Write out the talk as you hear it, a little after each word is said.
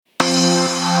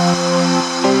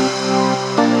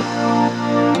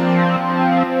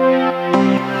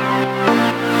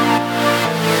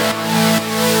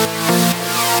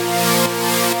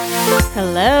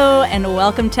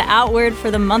welcome to Outward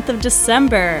for the month of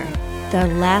December, the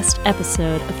last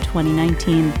episode of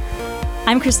 2019.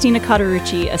 I'm Christina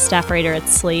Cauterucci, a staff writer at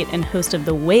Slate and host of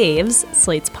The Waves,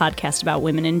 Slate's podcast about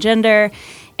women and gender,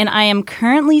 and I am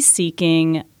currently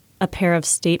seeking a pair of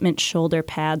statement shoulder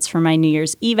pads for my New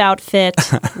Year's Eve outfit.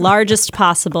 Largest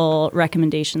possible,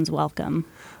 recommendations welcome.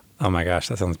 Oh my gosh,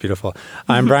 that sounds beautiful.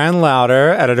 I'm Brian Lauder,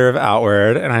 editor of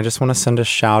Outward, and I just want to send a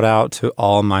shout out to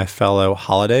all my fellow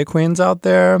holiday queens out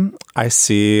there. I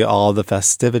see all the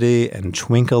festivity and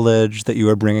twinkleage that you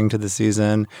are bringing to the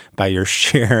season by your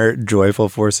sheer joyful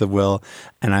force of will,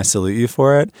 and I salute you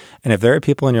for it. And if there are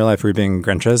people in your life who are being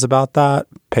Grinches about that,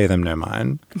 pay them no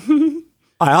mind.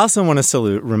 I also want to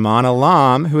salute Rumaan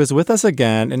Alam, who is with us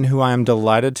again and who I am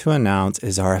delighted to announce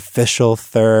is our official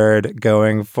third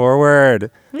going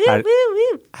forward.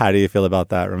 How do you feel about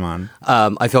that, Rumaan?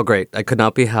 I feel great. I could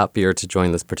not be happier to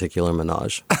join this particular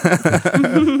menage.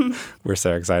 We're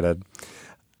so excited.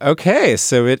 Okay,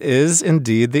 so it is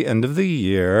indeed the end of the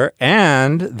year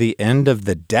and the end of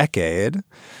the decade.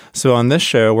 So on this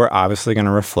show, we're obviously going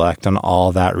to reflect on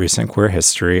all that recent queer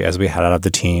history as we head out of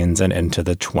the teens and into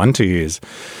the 20s.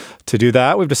 To do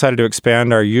that, we've decided to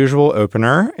expand our usual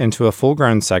opener into a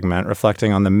full-grown segment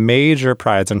reflecting on the major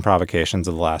prides and provocations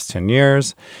of the last 10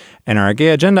 years. And our gay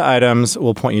agenda items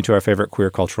will point you to our favorite queer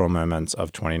cultural moments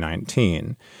of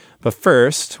 2019. But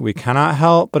first, we cannot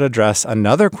help but address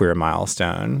another queer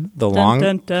milestone, the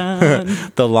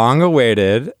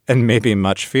long-awaited and maybe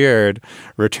much feared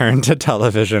return to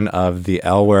television of The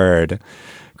L Word.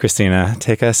 Christina,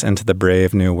 take us into the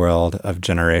brave new world of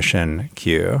Generation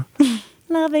Q.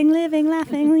 Loving, living,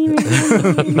 laughing, leaving.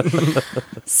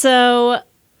 So,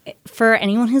 for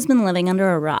anyone who's been living under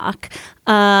a rock,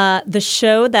 the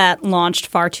show that launched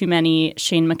far too many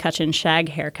Shane McCutcheon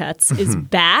shag haircuts is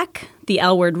back. The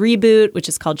L Word reboot, which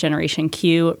is called Generation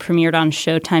Q, premiered on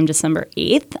Showtime December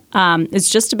 8th. It's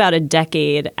just about a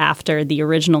decade after the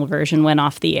original version went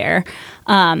off the air.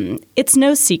 It's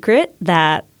no secret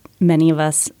that many of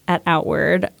us at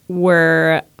Outward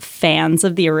were fans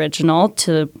of the original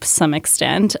to some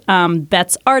extent.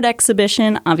 Bet's art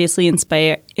exhibition obviously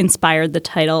inspired the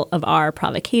title of our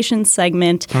provocation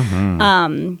segment.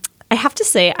 I have to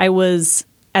say I was,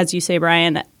 as you say,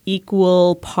 Brian,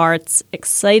 equal parts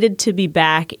excited to be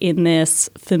back in this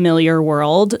familiar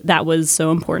world that was so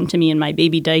important to me in my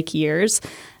baby dyke years.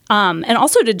 And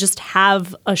also to just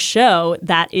have a show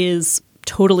that is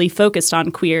totally focused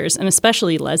on queers and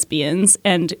especially lesbians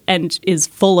and is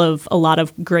full of a lot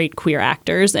of great queer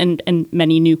actors and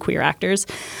many new queer actors.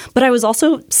 But I was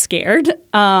also scared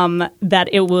that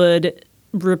it would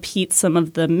repeat some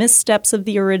of the missteps of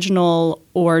the original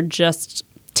or just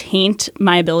taint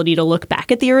my ability to look back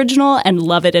at the original and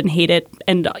love it and hate it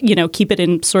and, you know, keep it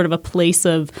in sort of a place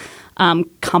of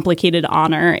complicated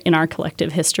honor in our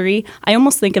collective history. I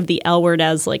almost think of the L Word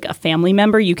as like a family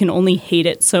member. You can only hate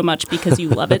it so much because you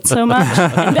love it so much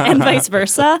and vice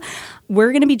versa.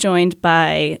 We're going to be joined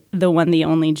by the one, the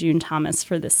only June Thomas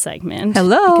for this segment.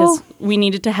 Hello. Because we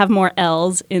needed to have more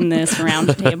L's in this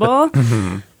round table.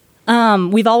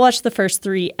 We've all watched the first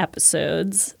 3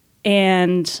 episodes,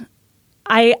 and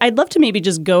I'd love to maybe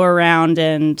just go around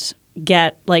and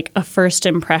get like a first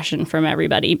impression from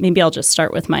everybody. Maybe I'll just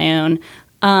start with my own.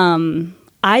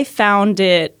 I found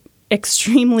it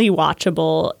extremely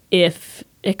watchable, if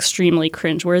extremely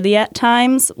cringeworthy at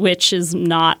times, which is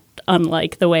not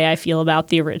unlike the way I feel about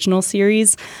the original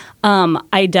series.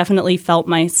 I definitely felt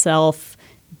myself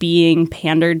being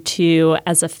pandered to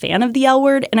as a fan of the L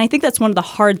Word. And I think that's one of the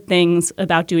hard things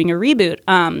about doing a reboot.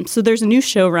 So there's a new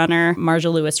showrunner,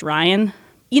 Marja Lewis-Ryan.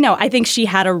 You know, I think she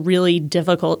had a really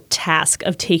difficult task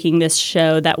of taking this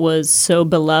show that was so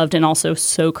beloved and also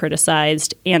so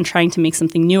criticized and trying to make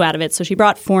something new out of it. So she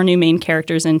brought 4 new main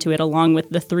characters into it, along with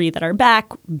the 3 that are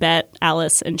back, Bet,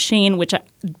 Alice, and Shane, which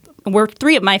were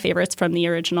 3 of my favorites from the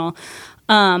original.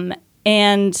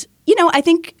 And, you know, I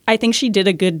think she did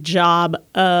a good job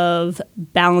of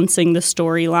balancing the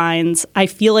storylines. I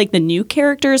feel like the new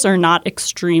characters are not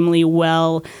extremely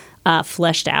well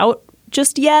fleshed out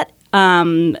just yet.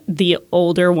 The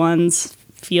older ones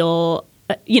feel,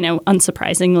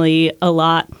 unsurprisingly a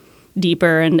lot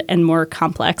deeper and more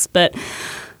complex. But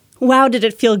wow, did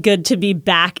it feel good to be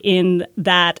back in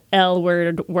that L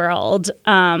Word world.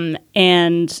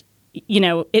 And, you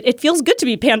know, it feels good to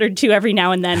be pandered to every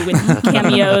now and then with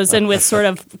cameos and with sort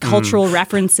of cultural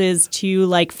references to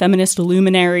like feminist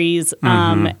luminaries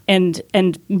and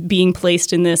being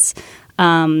placed in this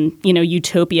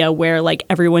utopia where like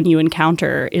everyone you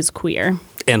encounter is queer.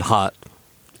 And hot.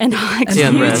 And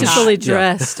beautifully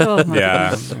dressed. Yeah. Oh my Yeah,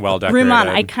 goodness. well decorated.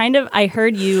 Rumaan, I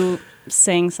heard you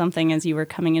saying something as you were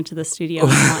coming into the studio.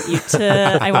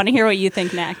 I want to hear what you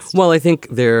think next. Well, I think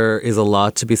there is a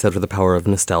lot to be said for the power of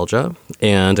nostalgia.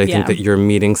 And I think that you're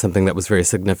meeting something that was very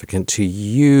significant to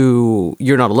you.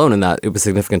 You're not alone in that. It was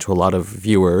significant to a lot of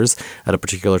viewers at a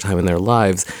particular time in their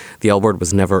lives. The L Word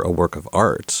was never a work of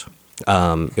art.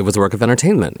 It was a work of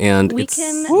entertainment, and we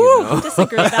can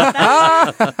disagree about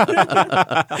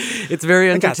that. It's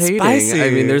very entertaining.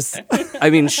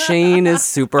 I mean, Shane is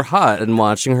super hot, and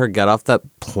watching her get off that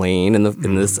plane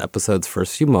in this episode's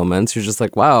first few moments, you're just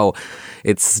like, wow,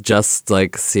 it's just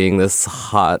like seeing this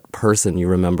hot person you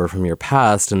remember from your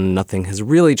past, and nothing has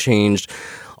really changed.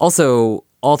 Also,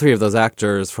 all three of those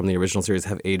actors from the original series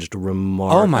have aged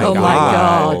remarkably. Oh my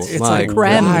God. It's like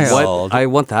wild. I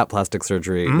want that plastic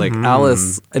surgery. Like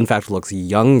Alice, in fact, looks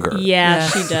younger. Yeah,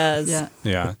 she does.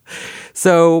 Yeah.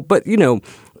 So, but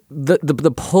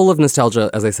the pull of nostalgia,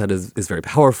 as I said, is very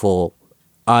powerful.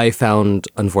 I found,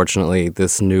 unfortunately,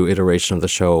 this new iteration of the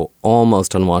show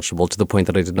almost unwatchable to the point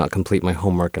that I did not complete my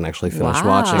homework and actually finish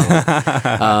watching it.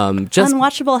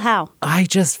 Unwatchable how? I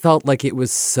just felt like it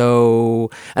was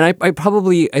so... And I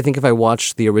think if I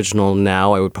watched the original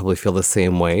now, I would probably feel the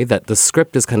same way, that the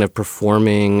script is kind of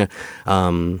performing...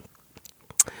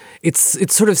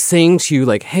 It's sort of saying to you,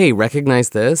 like, hey, recognize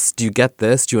this. Do you get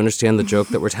this? Do you understand the joke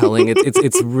that we're telling?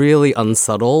 It's really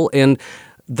unsubtle. And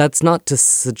that's not to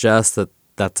suggest that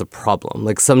that's a problem.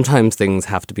 Like, sometimes things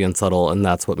have to be unsubtle, and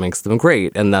that's what makes them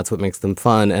great, and that's what makes them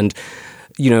fun. And,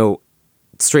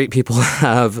 straight people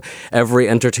have every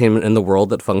entertainment in the world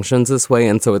that functions this way,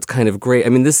 and so it's kind of great. I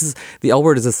mean, the L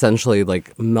Word is essentially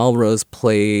like Melrose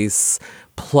Place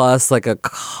plus like a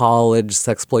college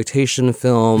sexploitation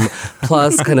film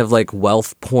plus kind of like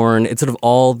wealth porn. It's sort of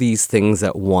all these things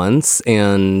at once,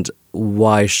 and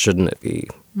why shouldn't it be?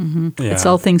 Mm-hmm. Yeah. It's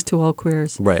all things to all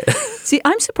queers. Right. See,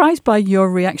 I'm surprised by your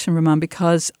reaction, Roman,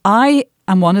 because I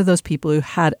am one of those people who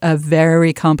had a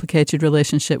very complicated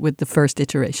relationship with the first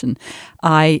iteration.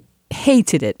 I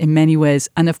hated it in many ways.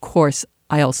 And of course,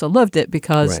 I also loved it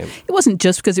because it wasn't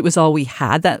just because it was all we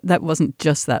had. That wasn't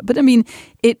just that. But I mean,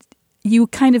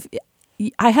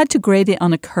 I had to grade it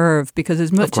on a curve because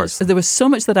as much as there was so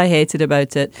much that I hated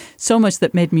about it, so much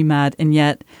that made me mad, and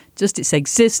yet just its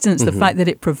existence, the fact that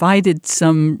it provided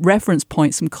some reference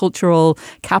points, some cultural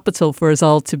capital for us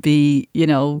all to be,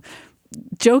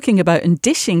 joking about and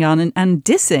dishing on and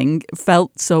dissing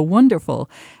felt so wonderful.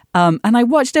 And I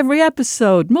watched every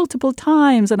episode multiple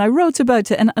times and I wrote about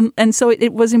it. And so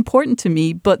it was important to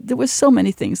me, but there were so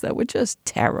many things that were just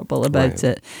terrible about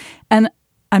it. And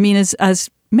I mean, as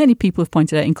many people have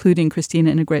pointed out, including Christina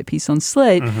in a great piece on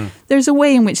Slate, there's a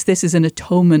way in which this is an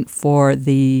atonement for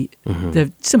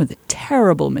some of the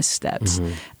terrible missteps.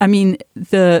 I mean,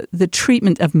 the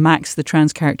treatment of Max, the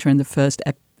trans character in the first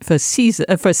series,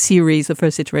 the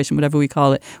first iteration, whatever we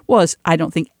call it, was, I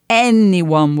don't think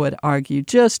anyone would argue,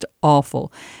 just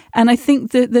awful. And I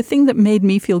think the thing that made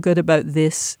me feel good about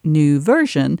this new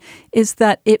version is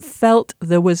that it felt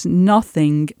there was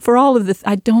nothing, for all of this,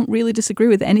 I don't really disagree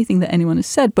with anything that anyone has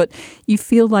said, but you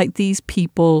feel like these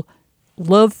people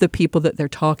love the people that they're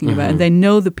talking about, and they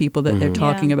know the people that they're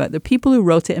talking about. The people who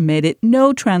wrote it and made it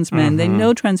know trans men, they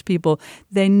know trans people,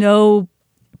 they know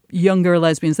younger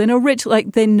lesbians, they know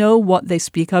they know what they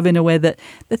speak of in a way that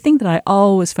the thing that I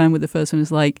always found with the first one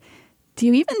is like, do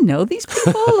you even know these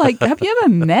people? Like, have you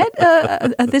ever met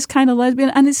this kind of lesbian?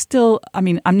 And it's still, I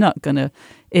mean, I'm not gonna,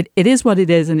 it is what it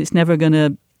is, and it's never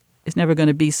gonna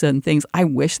be certain things. I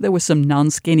wish there were some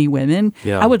non-skinny women.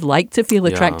 I would like to feel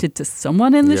attracted to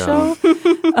someone in the show.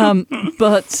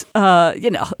 But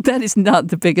that is not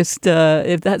the biggest,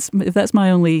 if that's my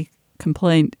only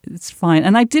complaint, it's fine.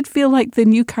 And I did feel like the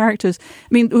new characters, I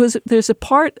mean, there's a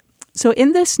part, so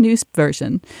in this new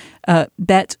version,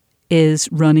 Bette is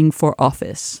running for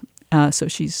office. So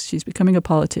she's becoming a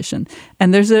politician.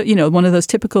 And there's one of those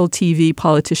typical TV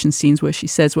politician scenes where she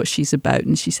says what she's about.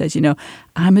 And she says,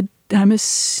 I'm a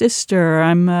sister,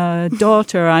 I'm a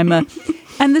daughter,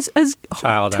 and this as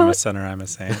child, I'm a sinner, I'm a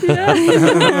saint. Yeah.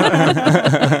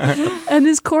 And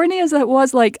as corny as that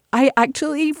was, like, I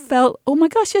actually felt, oh my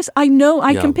gosh, yes, I know,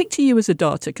 I can picture you as a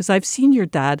daughter because I've seen your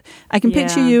dad. I can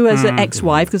picture you as an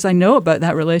ex-wife because I know about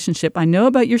that relationship. I know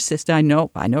about your sister. I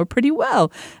know her pretty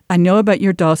well. I know about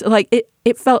your daughter. Like,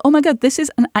 it felt, oh my God, this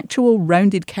is an actual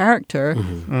rounded character.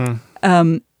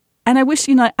 And I wish,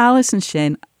 Alice and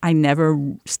Shane, I never,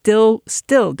 still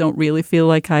don't really feel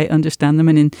like I understand them.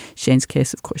 And in Shane's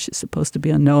case, of course, it's supposed to be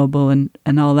unknowable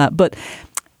and all that. But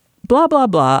blah, blah,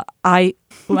 blah. I'm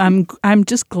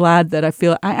just glad that I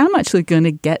feel I am actually going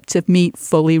to get to meet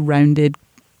fully rounded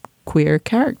queer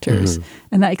characters.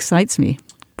 And that excites me.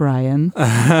 Brian?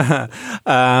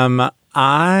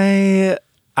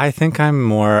 I think I'm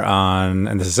more on,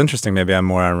 and this is interesting, maybe I'm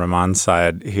more on Ramon's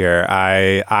side here.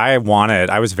 I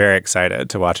was very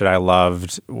excited to watch it. I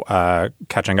loved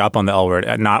catching up on the L Word.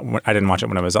 I didn't watch it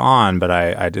when it was on, but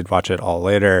I did watch it all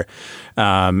later,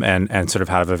 and sort of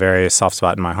have a very soft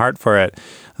spot in my heart for it.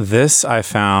 This I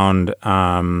found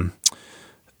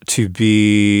to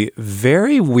be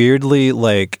very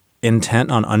weirdly intent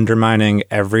on undermining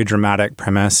every dramatic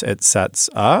premise it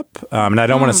sets up. And I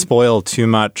don't want to spoil too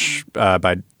much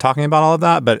by talking about all of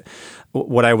that, but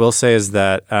what I will say is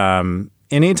that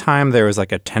anytime there was a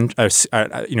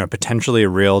potentially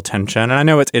real tension, and I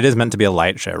know it is meant to be a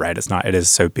light show, right? It is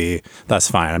soapy.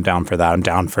 That's fine. I'm down for that. I'm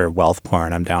down for wealth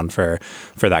porn. I'm down for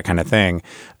that kind of thing.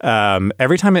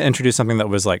 Every time it introduced something that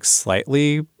was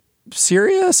slightly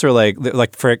serious, or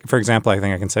for example, I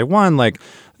think I can say one,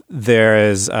 there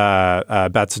is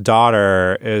Beth's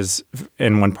daughter is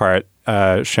in one part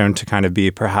shown to kind of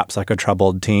be perhaps a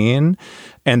troubled teen,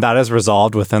 and that is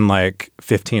resolved within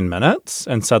 15 minutes,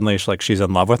 and suddenly she's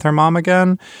in love with her mom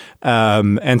again,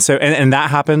 and that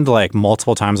happened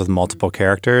multiple times with multiple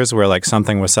characters where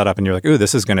something was set up and you're ooh,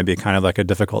 this is going to be kind of a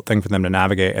difficult thing for them to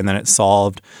navigate, and then it's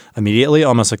solved immediately,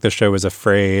 almost the show was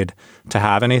afraid to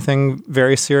have anything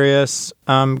very serious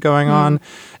going on.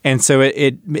 And so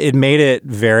it made it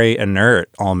very inert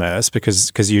almost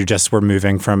because you just were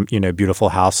moving from beautiful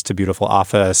house to beautiful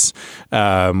office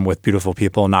with beautiful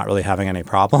people not really having any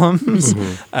problems,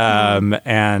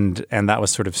 and that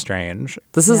was sort of strange.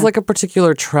 This is a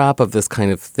particular trap of this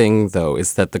kind of thing, though,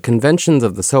 is that the conventions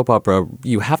of the soap opera,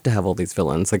 you have to have all these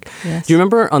villains. Yes. Do you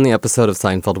remember on the episode of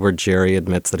Seinfeld where Jerry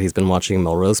admits that he's been watching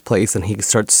Melrose Place and he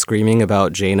starts screaming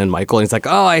about Jane and Michael, and he's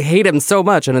oh, I hate him so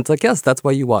much, and it's yes, that's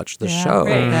why you watch the show.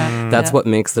 Right. That's what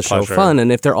makes the show fun. And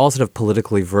if they're all sort of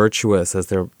politically virtuous as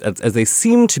they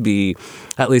seem to be,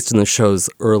 at least in the show's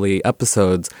early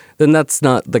episodes, then that's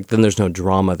not then there's no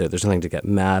drama there. There's nothing to get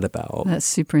mad about. That's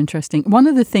super interesting. One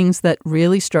of the things that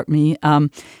really struck me,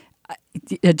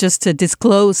 just to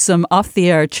disclose some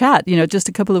off-the-air chat, just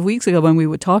a couple of weeks ago when we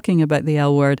were talking about the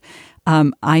L Word,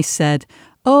 I said,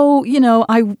 oh,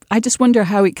 I just wonder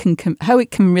how it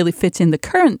can really fit in the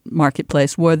current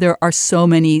marketplace where there are so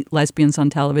many lesbians on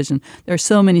television. There are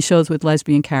so many shows with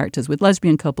lesbian characters, with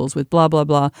lesbian couples, with blah, blah,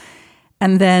 blah.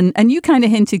 And you kind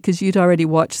of hinted because you'd already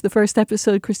watched the first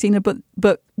episode, Christina.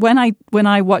 But when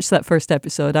I watched that first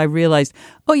episode, I realized,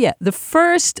 oh yeah, the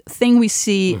first thing we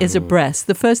see is a breast.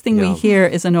 The first thing we hear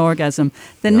is an orgasm.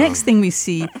 The next thing we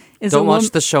see is Don't watch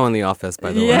the show in the office,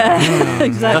 by the way. Yeah,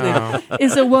 exactly.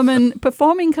 Is a woman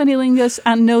performing cunnilingus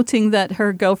and noting that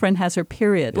her girlfriend has her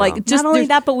period. Not only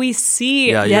that, but we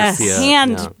see a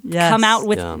hand come out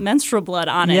with menstrual blood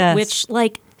on it, which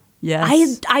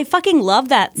Yes. I fucking love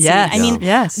that scene. Yes. I mean,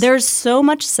 there's so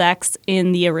much sex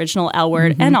in the original L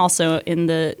Word and also in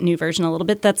the new version a little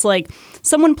bit. That's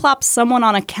someone plops someone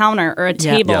on a counter or a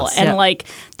table and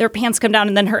their pants come down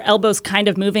and then her elbow's kind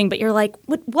of moving, but you're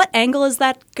what angle is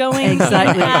that going?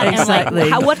 Exactly. And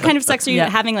Exactly. what kind of sex are you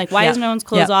having? Why is no one's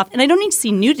clothes off? And I don't need to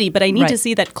see nudity, but I need to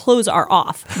see that clothes are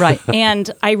off. Right.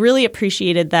 And I really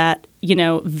appreciated that.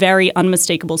 Very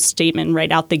unmistakable statement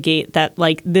right out the gate that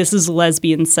this is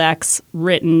lesbian sex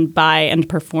written by and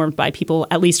performed by people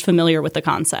at least familiar with the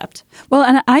concept. Well,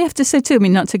 and I have to say too,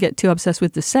 not to get too obsessed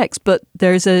with the sex, but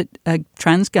there's a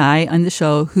trans guy on the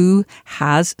show who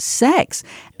has sex,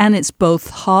 and it's both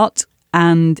hot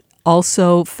and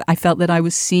also I felt that I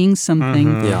was seeing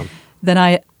something that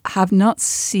I have not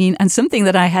seen, and something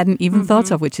that I hadn't even thought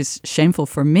of, which is shameful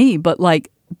for me, but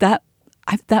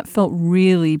that felt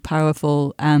really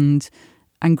powerful and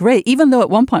great. Even though at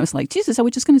one point I was Jesus, are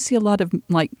we just going to see a lot of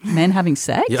men having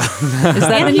sex? Yeah. Is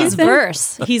that and he's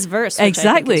verse? He's verse.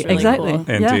 Exactly. Really exactly. Cool.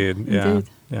 Indeed.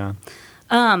 Yeah.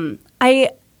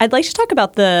 I'd like to talk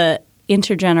about the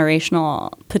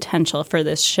intergenerational potential for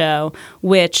this show,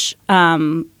 which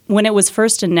when it was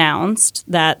first announced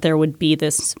that there would be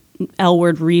this L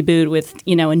Word reboot with,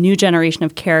 a new generation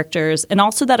of characters, and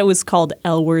also that it was called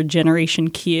L Word Generation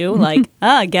Q,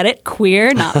 get it?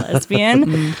 Queer, not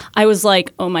lesbian. I was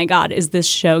oh my God, is this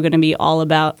show going to be all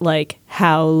about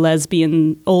how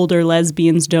older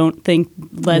lesbians don't think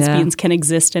lesbians can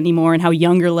exist anymore, and how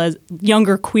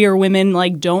younger queer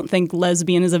women don't think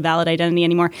lesbian is a valid identity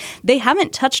anymore? They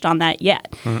haven't touched on that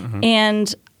yet.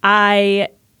 And I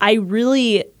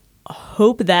really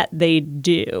hope that they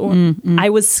do. I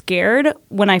was scared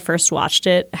when I first watched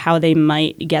it how they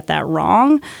might get that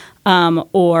wrong,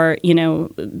 or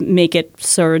make it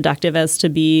so reductive as to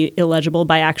be illegible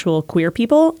by actual queer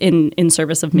people in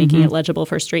service of making it legible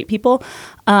for straight people.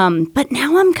 But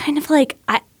now I'm kind of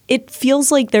it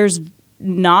feels like there's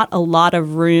not a lot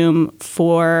of room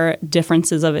for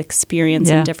differences of experience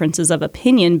and differences of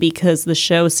opinion because the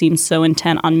show seems so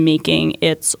intent on making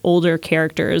its older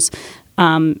characters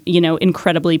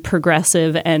incredibly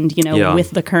progressive and,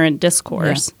 with the current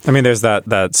discourse. Yeah. I mean, there's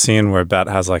that scene where Bet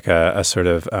has like a sort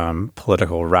of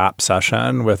political rap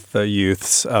session with the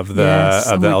youths of the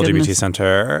LGBT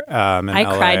center in I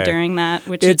LA. cried during that,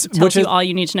 which tells you all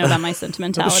you need to know about my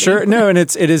sentimentality. Sure, no, and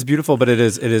it is beautiful, but it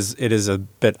is a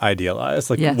bit idealized.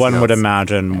 Like one would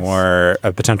imagine more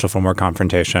a potential for more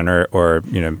confrontation or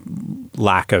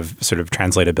lack of sort of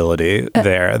translatability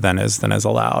there than is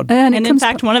allowed. And in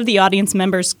fact, one of the audience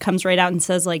members comes right out and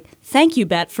says, like, "Thank you,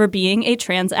 Bet, for being a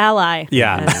trans ally."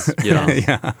 Yeah.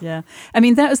 Yes. Yeah. I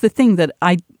mean, that was the thing that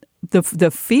the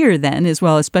fear then as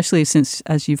well, especially since,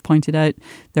 as you've pointed out,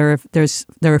 there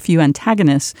are a few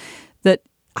antagonists that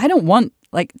I don't want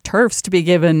like TERFs to be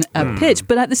given a pitch,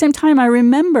 but at the same time, I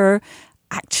remember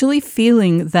actually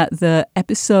feeling that the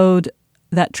episode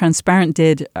that Transparent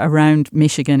did around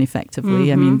Michigan,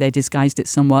 effectively, I mean, they disguised it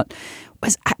somewhat,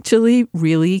 was actually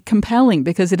really compelling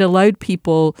because it allowed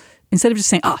people, instead of just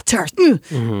saying,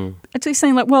 TERF, actually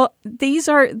saying like, well,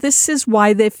 this is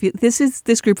why they feel,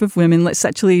 this group of women, let's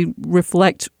actually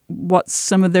reflect what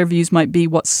some of their views might be,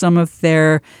 what some of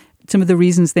the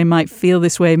reasons they might feel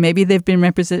this way. Maybe they've been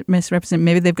misrepresented,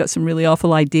 maybe they've got some really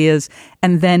awful ideas,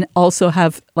 and then also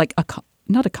have like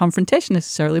not a confrontation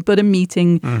necessarily, but a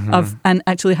meeting and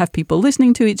actually have people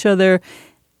listening to each other.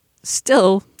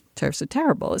 Still, TERFs are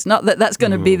terrible. It's not that that's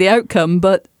going to be the outcome,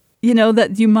 but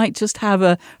that you might just have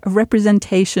a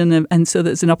representation and so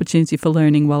there's an opportunity for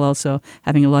learning while also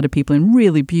having a lot of people in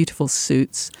really beautiful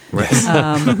suits,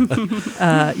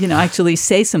 actually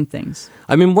say some things.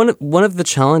 I mean, one of the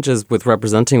challenges with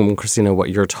representing, Christina, what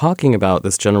you're talking about,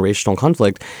 this generational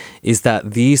conflict, is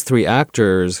that these three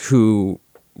actors who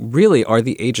really are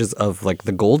the ages of like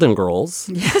the Golden Girls.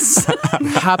 Yes.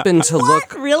 Happen to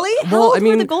look... Really? How old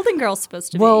were the Golden Girls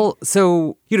supposed to be? Well,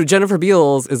 so, Jennifer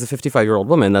Beals is a 55-year-old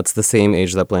woman. That's the same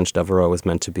age that Blanche Devereaux was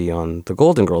meant to be on the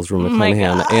Golden Girls, Rue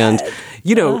McClanahan. And,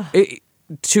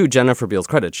 to Jennifer Beals'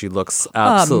 credit, she looks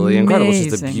absolutely incredible.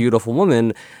 She's a beautiful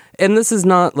woman. And this is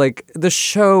not like the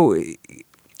show...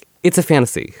 It's a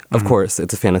fantasy, of course.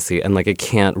 It's a fantasy. And like it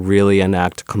can't really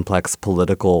enact complex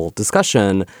political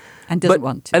discussion. And doesn't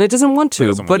want to. And it doesn't want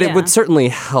to. But it would certainly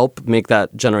help make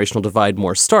that generational divide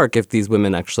more stark if these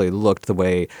women actually looked the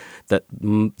way that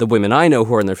the women I know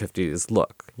who are in their 50s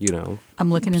look,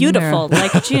 I'm looking beautiful, in the mirror.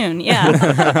 like June,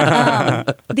 yeah.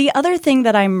 The other thing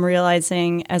that I'm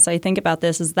realizing as I think about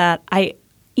this is that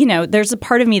there's a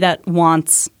part of me that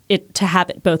wants it to have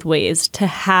it both ways, to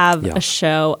have a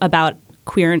show about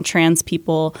queer and trans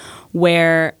people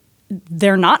where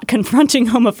they're not confronting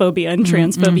homophobia and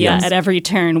transphobia at every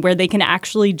turn, where they can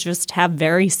actually just have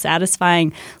very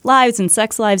satisfying lives and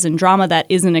sex lives and drama that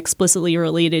isn't explicitly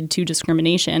related to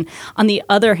discrimination. On the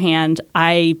other hand,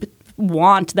 I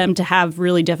want them to have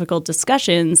really difficult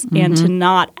discussions and to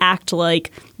not act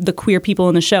like the queer people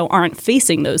in the show aren't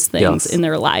facing those things in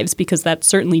their lives, because that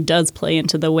certainly does play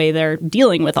into the way they're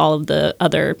dealing with all of the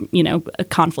other,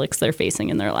 conflicts they're facing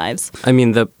in their lives. I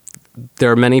mean,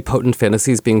 there are many potent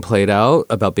fantasies being played out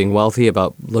about being wealthy,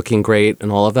 about looking great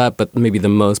and all of that, but maybe the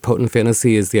most potent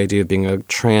fantasy is the idea of being a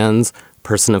trans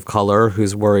person of color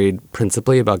who's worried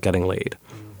principally about getting laid,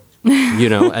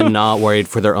 and not worried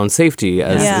for their own safety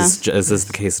as is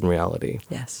the case in reality.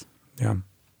 Yes. Yeah.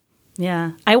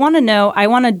 Yeah. I want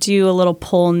to do a little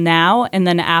poll now, and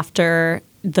then after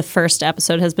the first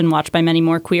episode has been watched by many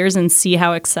more queers, and see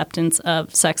how acceptance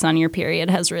of sex on your period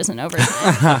has risen over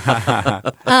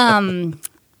time.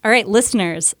 All right,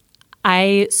 listeners,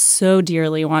 I so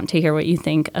dearly want to hear what you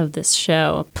think of this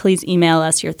show. Please email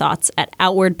us your thoughts at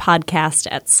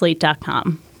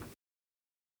outwardpodcast@slate.com.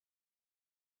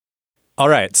 All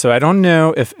right, so I don't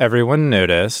know if everyone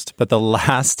noticed, but the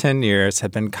last 10 years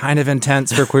have been kind of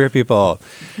intense for queer people.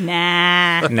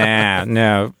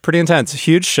 No, pretty intense.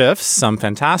 Huge shifts, some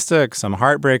fantastic, some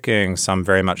heartbreaking, some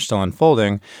very much still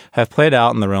unfolding, have played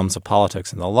out in the realms of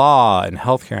politics and the law, and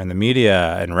healthcare and the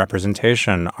media, and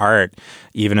representation, art,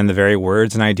 even in the very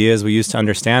words and ideas we use to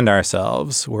understand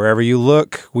ourselves. Wherever you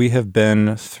look, we have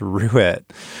been through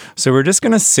it. So we're just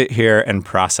going to sit here and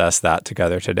process that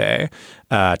together today.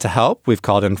 To help, we've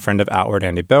called in friend of Outward,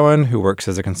 Andy Bowen, who works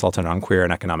as a consultant on queer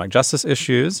and economic justice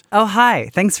issues. Oh, hi.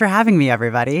 Thanks for having me,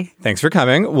 everybody. Thanks for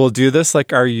coming. We'll do this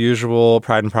like our usual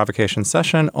Pride and Provocation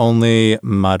session, only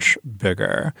much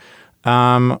bigger.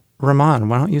 Ramon,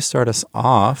 why don't you start us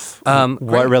off?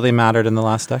 What really mattered in the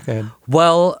last decade?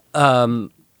 Well,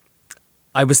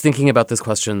 I was thinking about this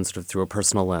question sort of through a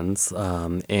personal lens.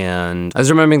 And I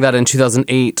was remembering that in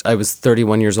 2008, I was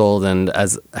 31 years old. And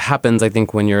as happens, I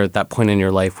think when you're at that point in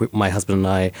your life, my husband and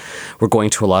I were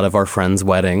going to a lot of our friends'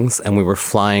 weddings, and we were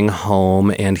flying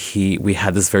home, and we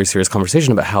had this very serious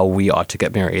conversation about how we ought to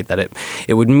get married, that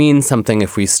it would mean something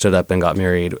if we stood up and got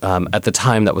married. At the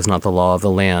time, that was not the law of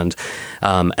the land.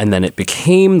 And then it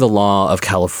became the law of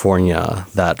California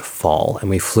that fall. And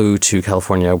we flew to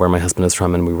California, where my husband is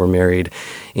from, and we were married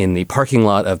in the parking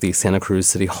lot of the Santa Cruz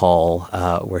City Hall,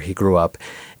 where he grew up.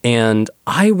 And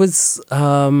I was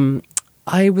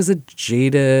a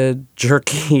jaded,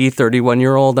 jerky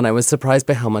 31-year-old, and I was surprised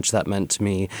by how much that meant to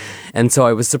me. And so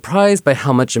I was surprised by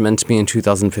how much it meant to me in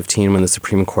 2015 when the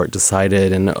Supreme Court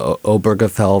decided in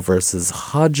Obergefell versus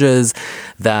Hodges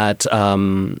that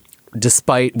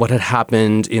despite what had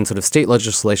happened in sort of state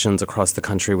legislations across the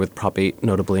country with Prop 8,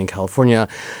 notably in California,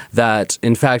 that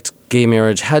in fact gay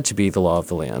marriage had to be the law of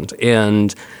the land.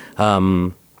 And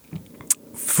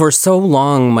for so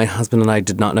long, my husband and I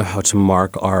did not know how to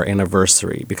mark our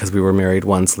anniversary because we were married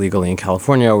once legally in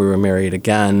California. We were married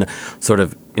again sort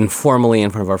of informally in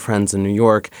front of our friends in New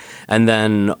York. And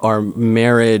then our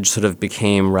marriage sort of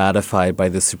became ratified by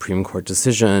the Supreme Court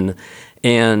decision.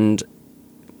 And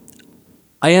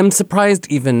I am surprised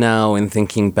even now in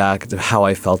thinking back to how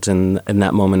I felt in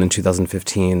that moment in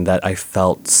 2015 that I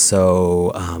felt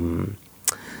so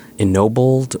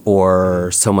ennobled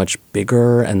or so much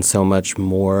bigger and so much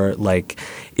more like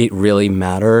it really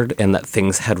mattered and that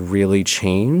things had really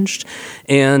changed.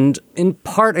 And in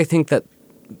part, I think that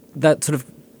sort of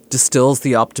distills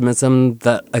the optimism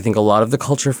that I think a lot of the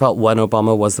culture felt when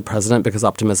Obama was the president, because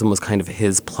optimism was kind of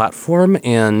his platform.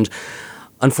 And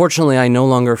unfortunately, I no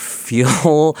longer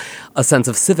feel a sense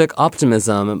of civic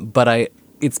optimism, but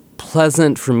it's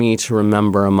pleasant for me to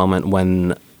remember a moment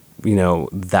when,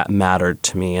 that mattered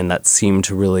to me and that seemed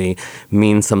to really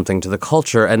mean something to the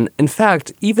culture. And in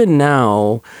fact, even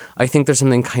now, I think there's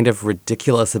something kind of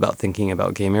ridiculous about thinking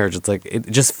about gay marriage. It's like, it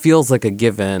just feels like a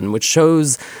given, which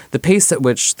shows the pace at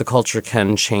which the culture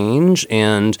can change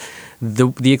and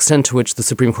the extent to which the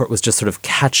Supreme Court was just sort of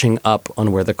catching up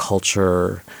on where the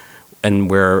culture and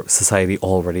where society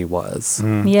already was.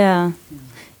 Yeah.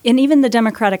 And even the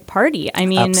Democratic Party. I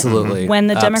mean, Absolutely. When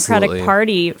the Democratic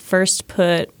Party first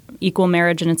put equal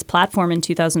marriage in its platform in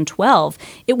 2012,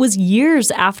 it was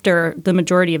years after the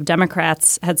majority of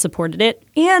Democrats had supported it,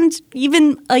 and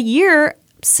even a year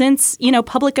since,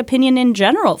 public opinion in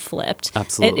general flipped.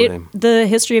 Absolutely. The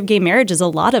history of gay marriage is a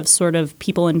lot of sort of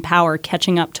people in power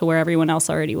catching up to where everyone else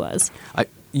already was.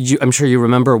 I'm sure you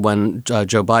remember when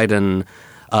Joe Biden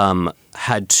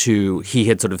he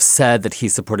had sort of said that he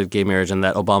supported gay marriage and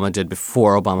that Obama did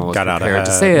before Obama was prepared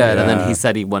to say it. Yeah. And then he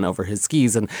said he went over his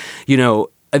skis. And,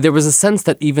 there was a sense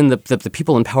that even the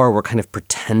people in power were kind of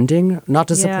pretending not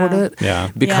to support it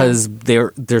because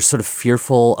they're sort of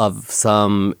fearful of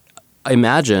some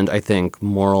imagined, I think,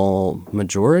 moral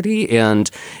majority. And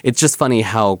it's just funny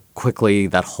how quickly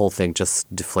that whole thing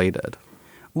just deflated.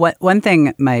 One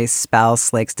thing my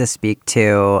spouse likes to speak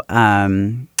to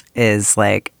is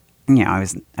like, I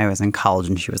was in college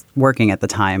and she was working at the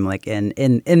time, like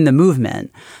in the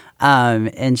movement.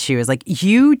 And she was like,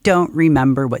 you don't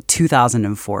remember what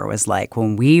 2004 was like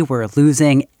when we were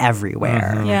losing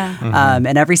everywhere. Mm-hmm. Yeah. Mm-hmm.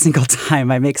 And every single time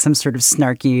I make some sort of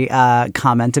snarky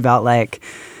comment about like,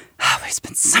 we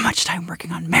spent so much time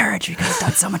working on marriage. We could have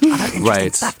done so much other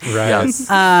interesting stuff. Right. Yes.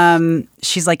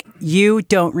 She's like, you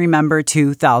don't remember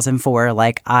 2004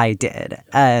 like I did.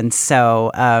 And so,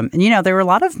 there were a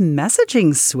lot of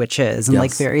messaging switches and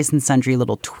like various and sundry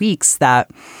little tweaks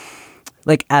that,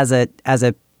 like, as a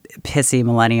pissy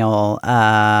millennial,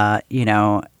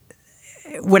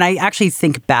 when I actually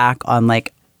think back on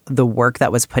like the work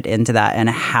that was put into that and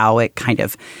how it kind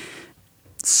of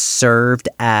served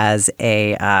as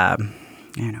a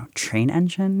train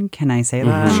engine, can I say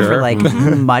that? Mm-hmm. Sure. For like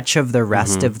much of the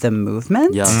rest of the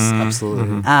movement. Yes,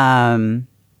 absolutely.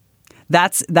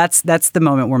 That's the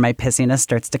moment where my pissiness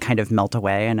starts to kind of melt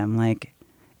away, and I'm like,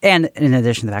 and in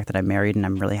addition to the fact that I'm married and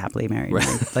I'm really happily married, and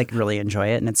I like really enjoy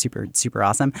it, and it's super, super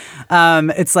awesome.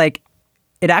 It's like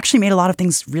it actually made a lot of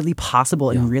things really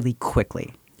possible and really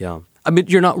quickly. Yeah, I mean,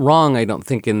 you're not wrong, I don't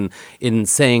think, in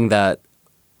saying that.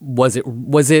 Was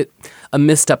it a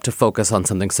misstep to focus on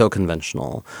something so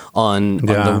conventional, on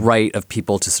the right of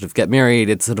people to sort of get married?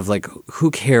 It's sort of like, who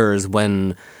cares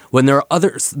when there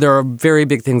are very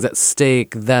big things at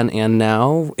stake then and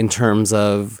now in terms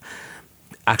of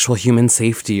actual human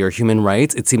safety or human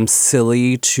rights. It seems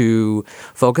silly to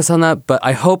focus on that, but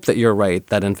I hope that you're right,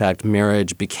 that in fact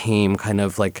marriage became kind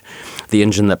of like the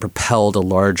engine that propelled a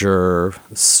larger,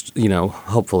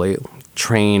 hopefully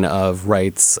train of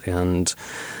rights and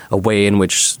a way in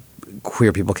which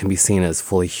queer people can be seen as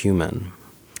fully human.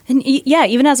 And yeah,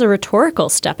 even as a rhetorical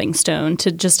stepping stone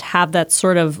to just have that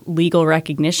sort of legal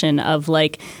recognition of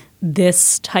like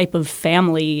this type of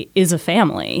family is a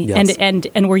family. Yes.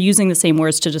 And we're using the same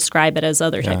words to describe it as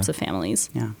other types of families.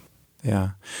 Yeah. Yeah.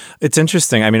 It's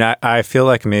interesting. I mean, I feel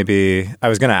like maybe I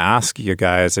was going to ask you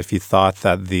guys if you thought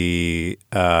that the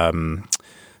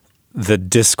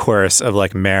discourse of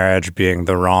like marriage being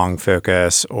the wrong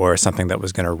focus or something that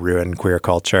was going to ruin queer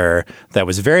culture that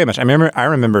was very much I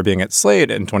remember being at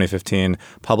Slate in 2015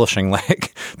 publishing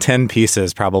like 10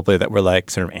 pieces probably that were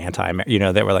like sort of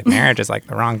that were like marriage is like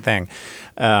the wrong thing.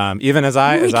 Even as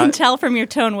I can tell from your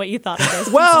tone what you thought of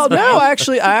those. Well, no, I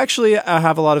actually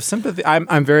have a lot of sympathy.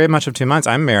 I'm very much of two minds.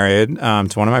 I'm married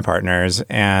to one of my partners,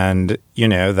 and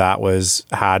that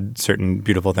had certain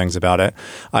beautiful things about it.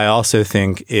 I also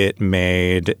think it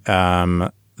made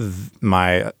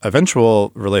my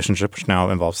eventual relationship, which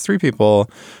now involves 3 people,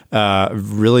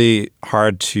 really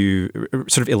hard to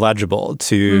sort of illegible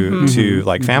to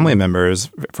like family members,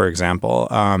 for example,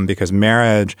 because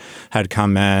marriage had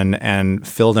come in and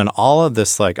filled in all of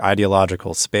this like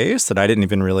ideological space that I didn't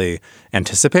even really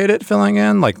anticipate it filling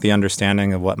in, like the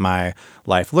understanding of what my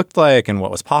life looked like and what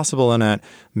was possible in it.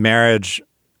 Marriage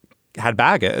had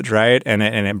baggage, right? And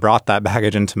it brought that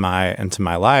baggage into my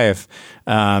life.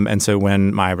 And so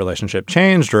when my relationship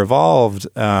changed or evolved,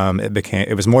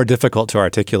 it was more difficult to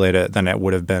articulate it than it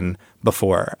would have been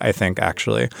before, I think,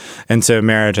 actually. And so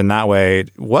marriage in that way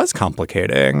was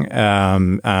complicating,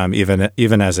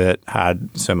 even as it had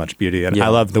so much beauty. And I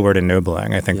love the word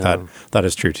ennobling. I think that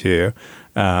is true too.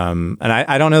 And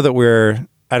I don't know that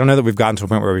we've gotten to a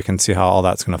point where we can see how all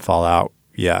that's going to fall out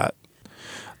yet.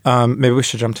 Maybe we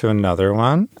should jump to another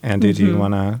one. Andy, do you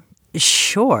want to?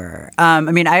 Sure. I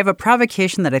mean, I have a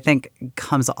provocation that I think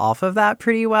comes off of that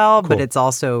pretty well, but it's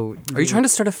also... Are you trying to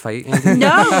start a fight, Andy?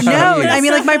 No. I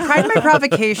mean, like my pride and my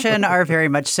provocation are very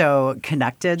much so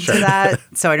connected to that.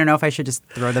 So I don't know if I should just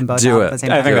throw them both out at the same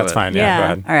time. I think that's fine. Yeah, go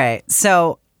ahead. All right.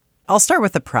 So I'll start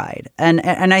with the pride. And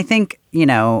I think, what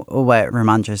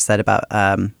Rumaan just said about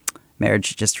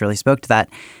marriage just really spoke to that.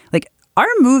 Like, our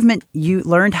movement, you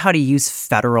learned how to use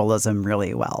federalism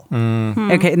really well.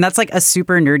 Okay, and that's like a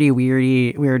super nerdy,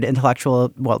 weird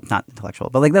intellectual, well, not intellectual,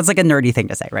 but like that's like a nerdy thing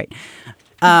to say, right?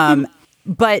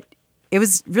 But it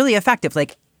was really effective.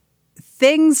 Like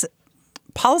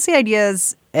policy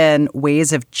ideas and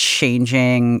ways of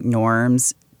changing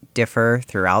norms differ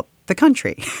throughout the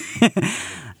country.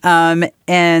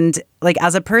 And like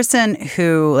as a person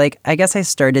who like I guess I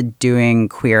started doing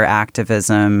queer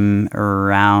activism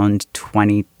around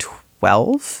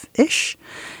 2012-ish.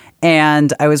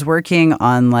 And I was working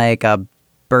on like a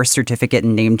birth certificate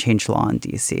and name change law in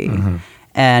DC. Mm-hmm.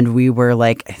 And we were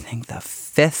like, I think the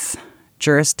 5th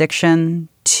jurisdiction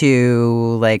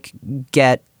to like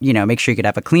get, make sure you could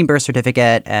have a clean birth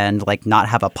certificate and like not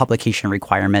have a publication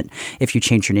requirement if you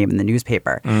change your name in the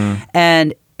newspaper.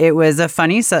 And it was a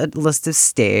funny list of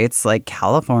states like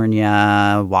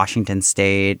California, Washington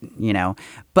State,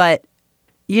 but,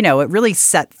 it really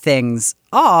set things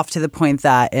off to the point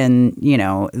that in,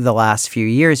 the last few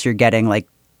years, you're getting like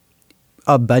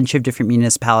a bunch of different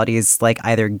municipalities, like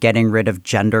either getting rid of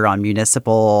gender on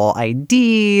municipal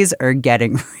IDs or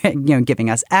giving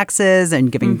us X's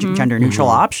and giving gender neutral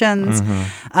options.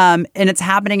 And it's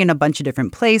happening in a bunch of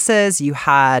different places. You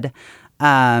had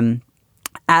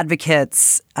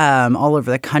advocates all over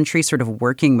the country sort of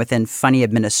working within funny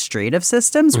administrative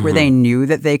systems where they knew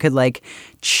that they could like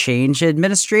change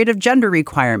administrative gender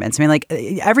requirements. I mean, like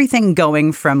everything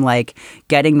going from like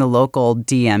getting the local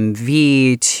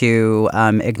DMV to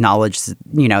acknowledge,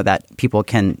 that people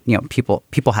can,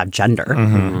 people have gender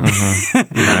and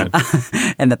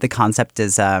that the concept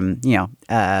is,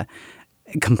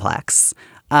 complex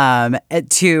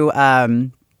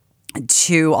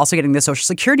to also getting the Social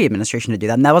Security Administration to do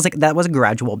that. And that was a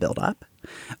gradual buildup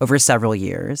over several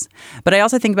years. But I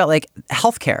also think about like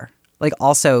healthcare, like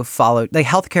also followed, like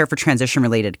healthcare for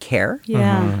transition-related care.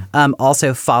 Yeah.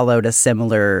 Also followed a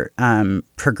similar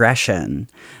progression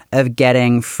of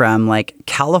getting from like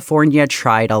California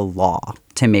tried a law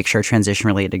to make sure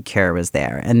transition-related care was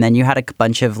there. And then you had a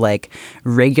bunch of like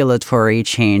regulatory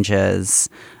changes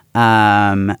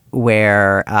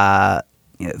where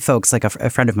folks like a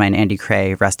friend of mine, Andy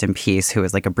Cray, rest in peace, who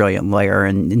was like a brilliant lawyer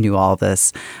and knew all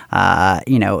this,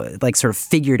 like sort of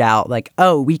figured out like,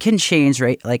 oh, we can change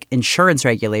like insurance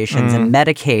regulations and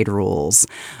Medicaid rules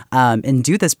and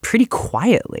do this pretty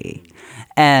quietly.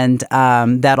 And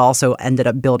that also ended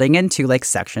up building into like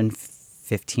Section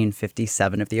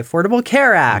 1557 of the Affordable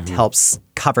Care Act helps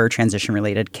cover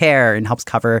transition-related care and helps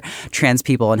cover trans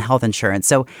people and health insurance.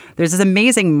 So there's this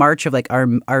amazing march of like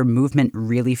our movement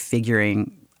really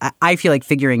I feel like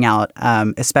figuring out,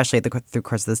 especially through the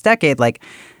course of this decade, like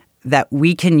that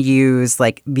we can use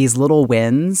like these little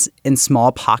wins in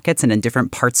small pockets and in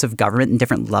different parts of government and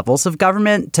different levels of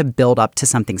government to build up to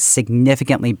something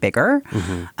significantly bigger.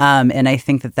 And I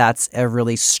think that that's a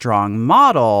really strong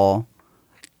model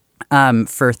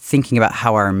for thinking about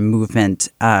how our movement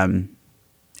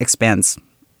expands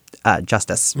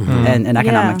justice and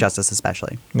economic justice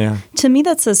especially. Yeah. To me,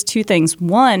 that says two things.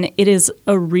 One, it is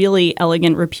a really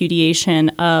elegant repudiation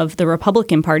of the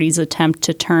Republican Party's attempt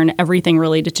to turn everything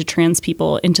related to trans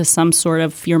people into some sort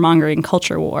of fear-mongering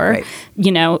culture war. Right.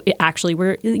 You know, actually,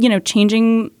 we're,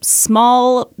 changing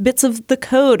small bits of the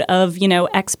code of,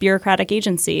 ex-bureaucratic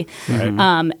agency.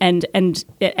 Right.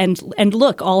 And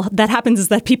look, all that happens is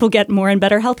that people get more and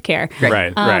better health care.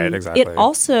 Right, exactly. It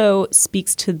also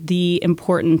speaks to the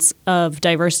importance of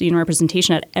diversity and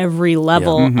representation at every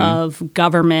level of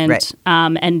government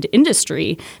and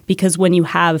industry, because when you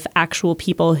have actual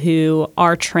people who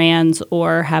are trans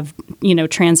or have,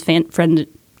 trans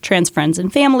friends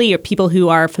and family, or people who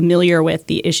are familiar with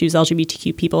the issues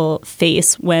LGBTQ people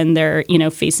face when they're,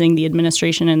 facing the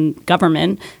administration and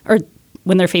government, or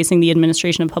when they're facing the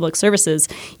administration of public services,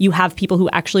 you have people who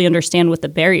actually understand what the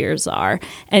barriers are.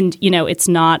 And, it's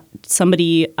not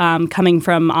somebody coming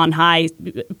from on high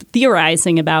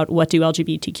theorizing about what do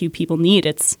LGBTQ people need.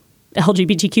 It's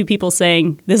LGBTQ people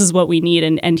saying, this is what we need,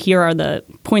 and here are the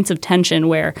points of tension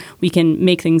where we can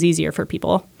make things easier for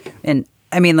people. And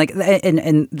I mean, like,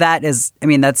 and that is, I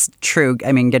mean, that's true.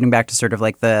 I mean, getting back to sort of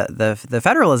like the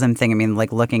federalism thing, I mean,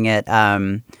 like looking at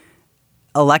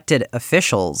elected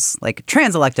officials, like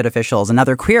trans elected officials and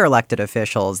other queer elected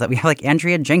officials, that we have like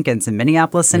Andrea Jenkins in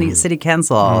Minneapolis City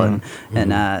Council and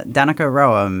Danica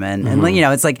Roem and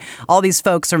it's like all these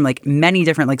folks from like many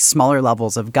different like smaller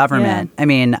levels of government. Yeah. I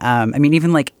mean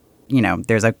even like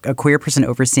there's a queer person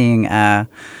overseeing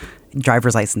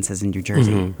driver's licenses in New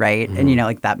Jersey, right? And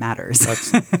like that matters.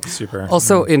 That's super.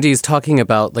 Also, Indy's talking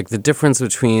about like the difference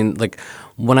between like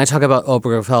when I talk about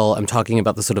Obergefell, I'm talking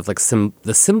about the sort of like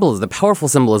the powerful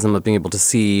symbolism of being able to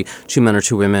see two men or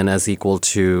two women as equal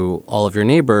to all of your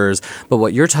neighbors. But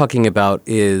what you're talking about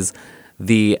is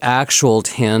the actual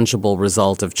tangible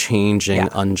result of changing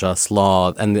unjust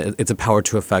law, and it's a power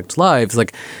to affect lives.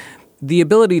 Like the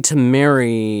ability to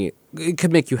marry, it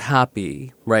could make you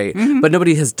happy, right? But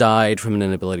nobody has died from an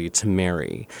inability to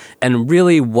marry. And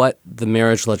really what the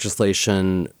marriage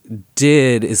legislation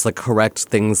did is like correct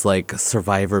things like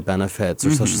survivor benefits or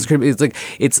social security. It's like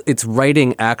it's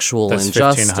righting actual that's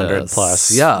injustice. 1,500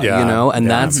 plus. Yeah. And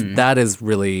that is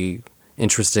really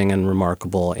interesting and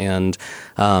remarkable. And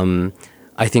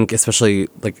I think especially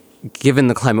like given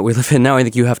the climate we live in now, I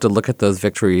think you have to look at those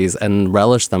victories and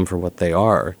relish them for what they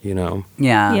are,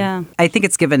 Yeah. I think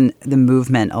it's given the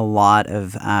movement a lot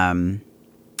of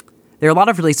there are a lot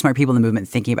of really smart people in the movement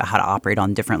thinking about how to operate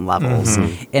on different levels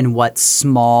and what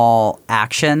small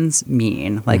actions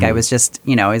mean. Like I was just,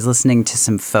 I was listening to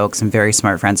some folks, some very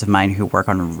smart friends of mine who work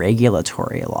on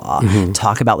regulatory law,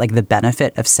 talk about like the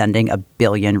benefit of sending 1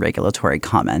 billion regulatory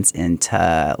comments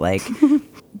into like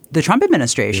the Trump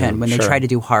administration when they try to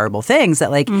do horrible things, that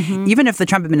like even if the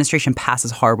Trump administration passes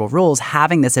horrible rules,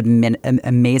 having this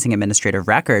amazing administrative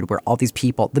record where all these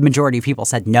people, the majority of people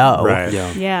said no,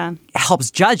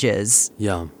 helps judges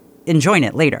enjoin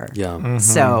it later.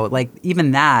 So like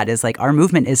even that is like our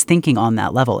movement is thinking on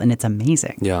that level, and it's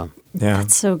amazing. Yeah.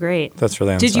 That's so great. That's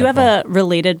really insightful. Did you have a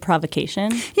related provocation?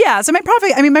 Yeah. So my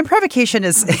provocation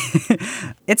is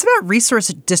it's about resource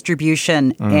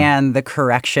distribution and the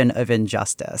correction of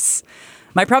injustice.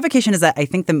 My provocation is that I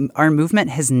think our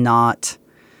movement has not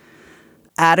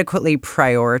adequately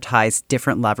prioritized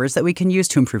different levers that we can use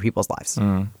to improve people's lives.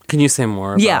 Can you say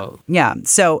more about? Yeah.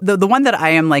 So the one that I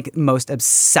am like most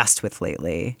obsessed with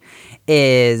lately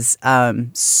is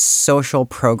social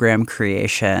program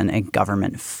creation and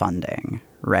government funding.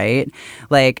 Right?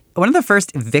 Like one of the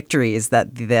first victories that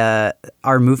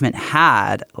our movement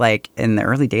had like in the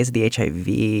early days of the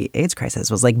HIV/AIDS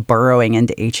crisis was like burrowing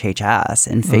into HHS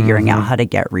and figuring out how to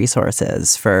get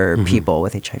resources for people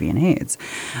with HIV and AIDS,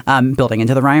 building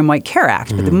into the Ryan White Care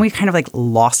Act. But then we kind of like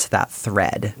lost that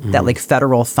thread that like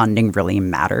federal funding really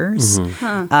matters.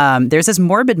 There's this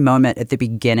morbid moment at the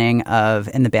beginning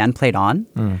in the band Played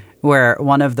On, where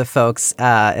one of the folks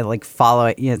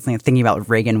thinking about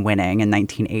Reagan winning in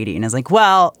 1980 and is like,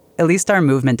 well, at least our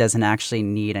movement doesn't actually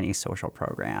need any social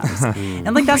programs.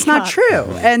 And like, that's not true.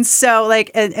 And so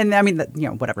like, and I mean,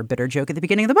 whatever, bitter joke at the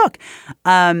beginning of the book.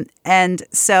 And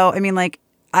so, I mean, like,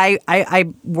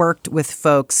 I worked with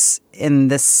folks in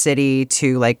this city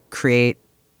to like create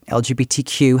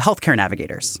LGBTQ healthcare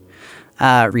navigators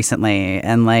recently,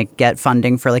 and like get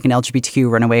funding for like an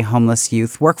LGBTQ runaway homeless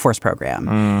youth workforce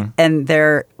program. And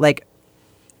they're like,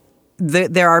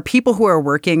 there are people who are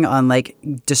working on like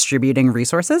distributing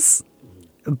resources,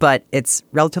 but it's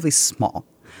relatively small.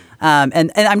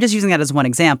 And I'm just using that as one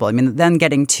example. I mean, then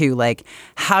getting to like,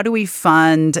 how do we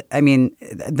fund, I mean,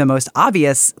 the most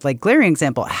obvious, like glaring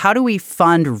example, how do we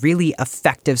fund really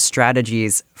effective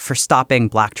strategies for stopping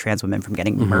Black trans women from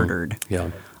getting murdered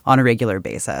on a regular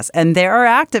basis? And there are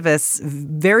activists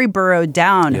very burrowed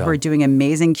down who are doing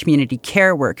amazing community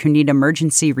care work, who need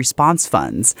emergency response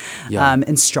funds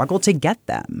and struggle to get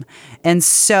them. And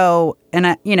so,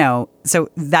 so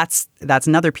that's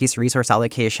another piece, resource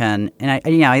allocation. And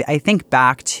I think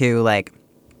back to like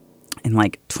in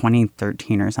like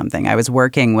 2013 or something, I was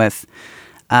working with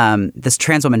this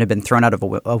trans woman who had been thrown out of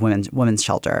a women's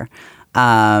shelter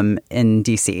in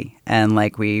DC, and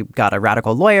like we got a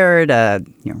radical lawyer to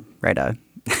write a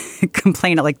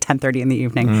complaint at like 10:30 in the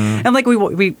evening, and like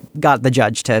we got the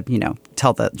judge to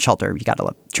tell the shelter you got to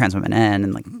let trans women in,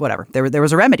 and like whatever, there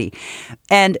was a remedy.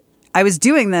 And I was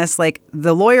doing this, like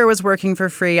the lawyer was working for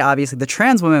free. Obviously, the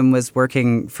trans woman was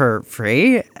working for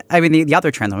free. I mean, the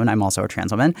other trans woman, I'm also a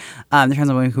trans woman, the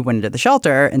trans woman who went into the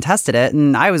shelter and tested it.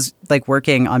 And I was like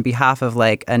working on behalf of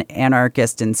like an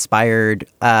anarchist inspired,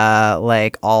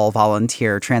 like all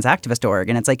volunteer trans activist org.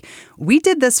 And it's like, we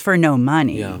did this for no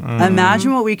money.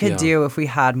 Imagine what we could do if we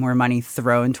had more money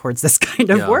thrown towards this kind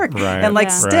of work. Right. And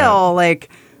like still like,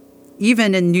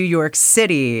 even in New York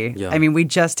City, I mean, we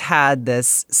just had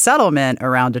this settlement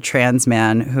around a trans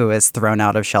man who was thrown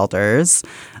out of shelters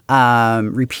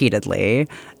repeatedly.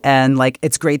 And like,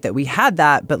 it's great that we had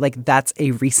that, but like, that's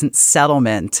a recent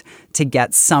settlement to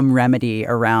get some remedy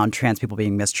around trans people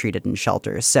being mistreated in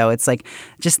shelters. So it's like,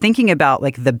 just thinking about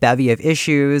like the bevy of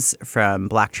issues from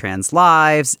Black trans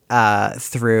lives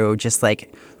through just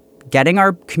like getting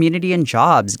our community in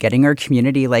jobs, getting our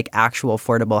community like actual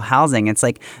affordable housing. It's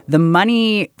like the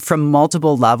money from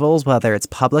multiple levels, whether it's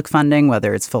public funding,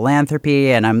 whether it's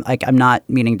philanthropy. And I'm not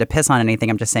meaning to piss on anything.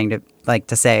 I'm just saying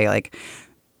to say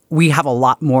we have a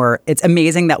lot more. It's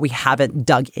amazing that we haven't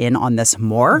dug in on this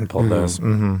more. Pulled those.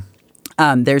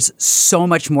 There's so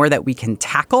much more that we can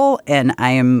tackle. And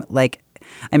I'm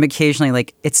occasionally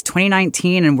like, it's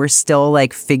 2019 and we're still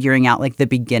like figuring out like the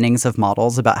beginnings of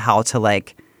models about how to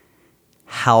like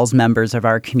house members of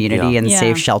our community in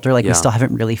safe shelter. Like we still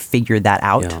haven't really figured that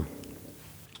out.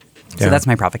 So that's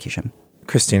my provocation.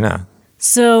 Christina.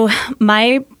 So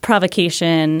my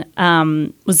provocation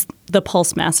was the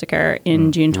Pulse massacre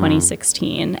in June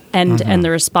 2016 and the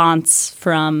response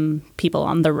from people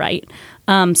on the right.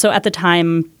 So at the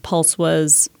time, Pulse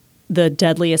was the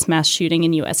deadliest mass shooting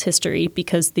in U.S. history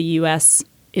because the U.S.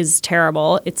 is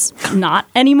terrible. It's not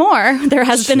anymore. There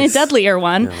has been a deadlier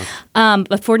one.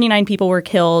 But 49 people were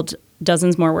killed.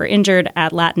 Dozens more were injured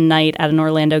at Latin Night at an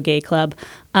Orlando gay club.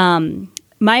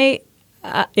 My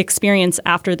experience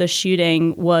after the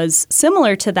shooting was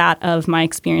similar to that of my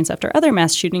experience after other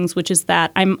mass shootings, which is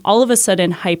that I'm all of a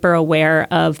sudden hyper aware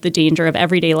of the danger of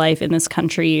everyday life in this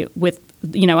country with,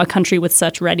 a country with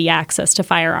such ready access to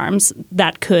firearms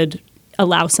that could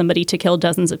allow somebody to kill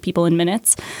dozens of people in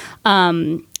minutes.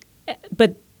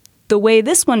 But the way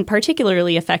this one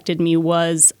particularly affected me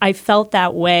was I felt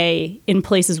that way in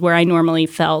places where I normally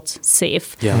felt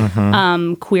safe.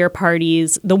 Queer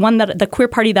parties, the queer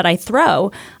party that I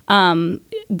throw,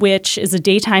 which is a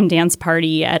daytime dance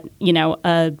party at,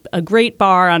 a great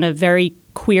bar on a very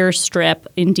queer strip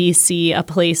in DC, a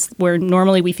place where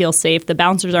normally we feel safe. The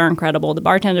bouncers are incredible. The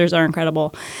bartenders are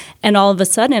incredible. And all of a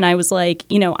sudden I was like,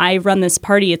 I run this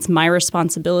party. It's my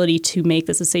responsibility to make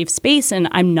this a safe space. And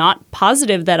I'm not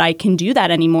positive that I can do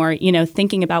that anymore,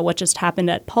 thinking about what just happened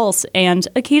at Pulse. And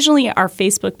occasionally our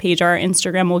Facebook page or our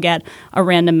Instagram will get a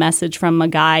random message from a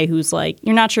guy who's like,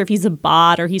 you're not sure if he's a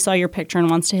bot or he saw your picture and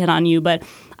wants to hit on you. But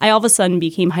I all of a sudden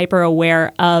became hyper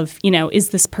aware of, is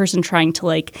this person trying to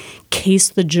like case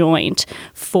the joint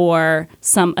for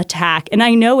some attack? And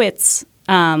I know it's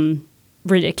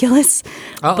ridiculous.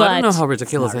 I don't know how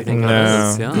ridiculous I think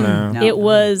that is. No. It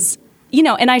was,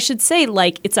 and I should say,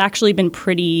 like, it's actually been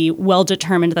pretty well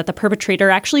determined that the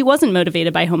perpetrator actually wasn't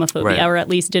motivated by homophobia, or at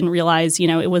least didn't realize,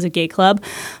 it was a gay club.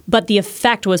 But the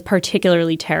effect was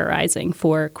particularly terrorizing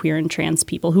for queer and trans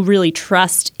people who really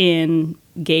trust in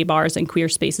gay bars and queer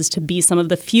spaces to be some of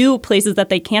the few places that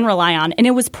they can rely on. And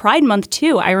it was Pride Month,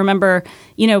 too. I remember,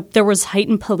 there was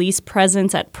heightened police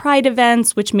presence at Pride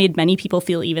events, which made many people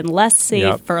feel even less safe.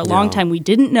 Yep. For a long time, we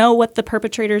didn't know what the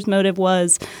perpetrator's motive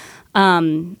was.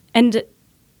 It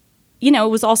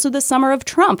was also the summer of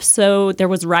Trump. So there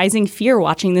was rising fear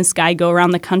watching this guy go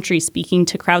around the country speaking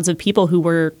to crowds of people who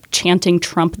were chanting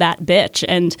 "Trump that bitch."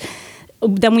 And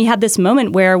then we had this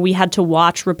moment where we had to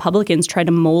watch Republicans try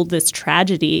to mold this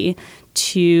tragedy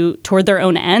toward their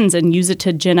own ends and use it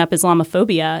to gin up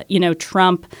Islamophobia.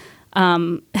 Trump,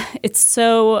 it's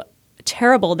so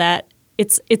terrible that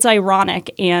it's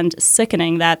ironic and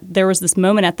sickening that there was this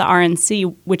moment at the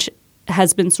RNC, which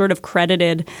has been sort of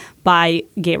credited by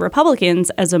gay Republicans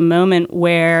as a moment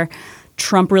where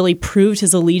Trump really proved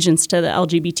his allegiance to the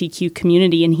LGBTQ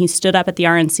community. And he stood up at the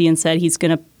RNC and said he's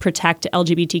going to protect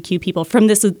LGBTQ people from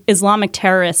this Islamic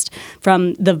terrorist,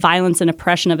 from the violence and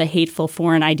oppression of a hateful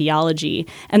foreign ideology.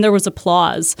 And there was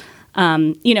applause. For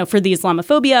the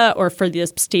Islamophobia or for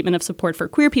this statement of support for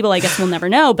queer people, I guess we'll never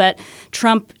know. But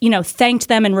Trump, thanked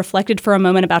them and reflected for a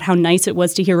moment about how nice it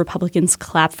was to hear Republicans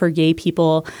clap for gay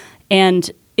people.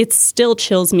 And it still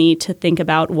chills me to think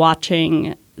about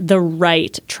watching the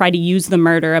right try to use the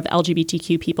murder of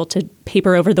LGBTQ people to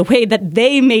paper over the way that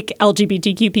they make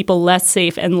LGBTQ people less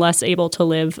safe and less able to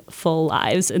live full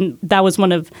lives. And that was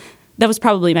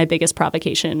probably my biggest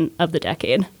provocation of the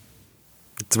decade.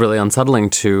 It's really unsettling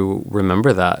to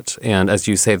remember that. And as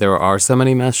you say, there are so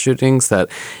many mass shootings that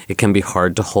it can be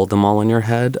hard to hold them all in your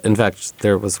head. In fact,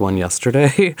 there was one yesterday.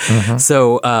 Mm-hmm.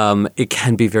 So it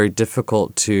can be very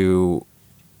difficult to...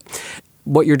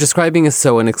 What you're describing is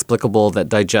so inexplicable that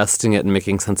digesting it and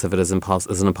making sense of it is an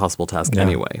impossible task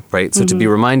anyway, right? So to be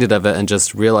reminded of it and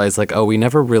just realize we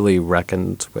never really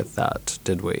reckoned with that,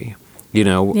 did we?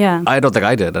 I don't think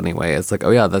I did anyway. It's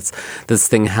this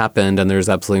thing happened and there's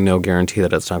absolutely no guarantee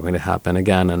that it's not going to happen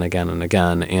again and again and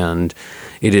again. And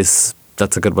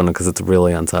that's a good one because it's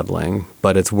really unsettling,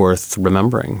 but it's worth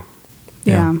remembering.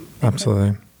 Yeah,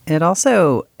 absolutely. It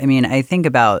also, I think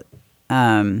about,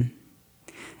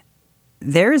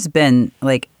 there's been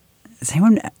does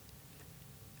anyone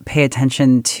pay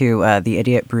attention to the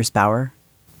idiot Bruce Bauer?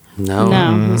 No,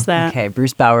 who's that? Okay,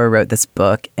 Bruce Bauer wrote this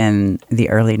book in the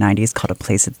early 90s called A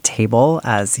Place at the Table,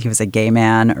 as he was a gay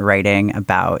man writing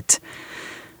about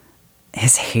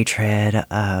his hatred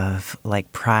of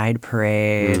pride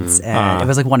parades. And it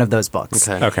was one of those books.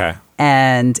 Okay.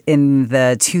 And in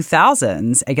the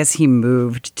 2000s, I guess he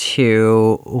moved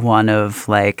to one of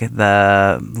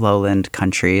the lowland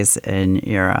countries in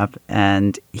Europe,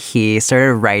 and he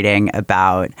started writing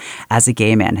about, as a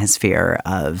gay man, his fear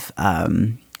of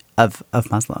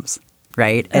Muslims,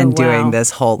 right? And doing this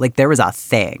whole, there was a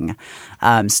thing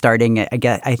starting,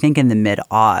 I think, in the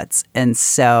mid-aughts. And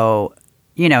so,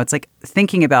 it's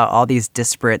thinking about all these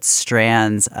disparate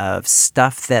strands of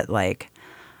stuff that,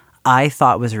 I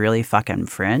thought was really fucking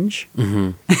fringe.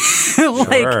 Mm-hmm.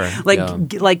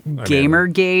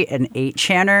 Gamergate and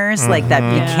 8chaners,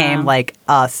 that became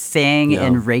a thing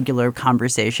in regular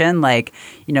conversation. And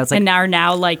now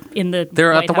in the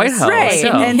they're at the White House, right?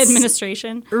 Yeah. In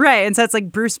administration, right? And so it's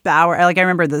Bruce Bauer. I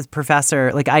remember the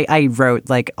professor. I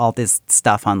wrote all this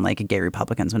stuff on gay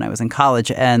Republicans when I was in college,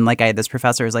 and I had this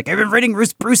professor who's I've been reading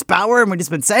Bruce Bauer and what he's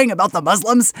been saying about the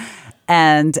Muslims.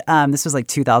 And this was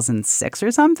 2006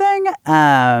 or something.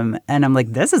 And I'm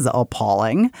this is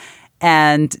appalling.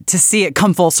 And to see it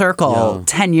come full circle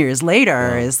 10 years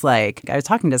later is I was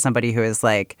talking to somebody who is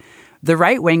the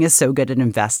right wing is so good at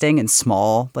investing in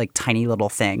small, tiny little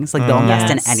things. They'll invest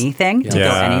in anything to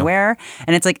go anywhere.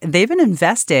 And it's they've been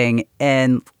investing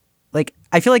in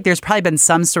I feel there's probably been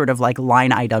some sort of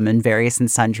line item in various and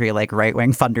sundry right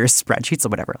wing funders spreadsheets or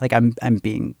whatever. I'm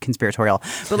being conspiratorial,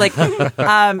 but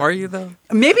are you though?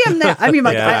 Maybe I'm not. I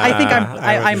think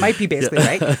I might be basically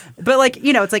right. But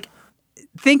it's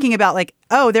thinking about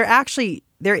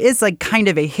there is kind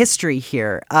of a history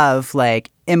here of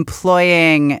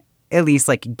employing at least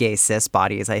gay cis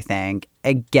bodies, I think,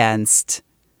 against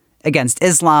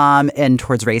Islam and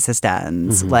towards racist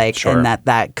ends, and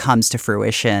that comes to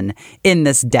fruition in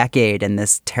this decade in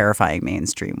this terrifying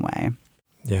mainstream way.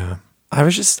 Yeah.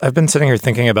 I've been sitting here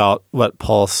thinking about what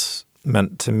Pulse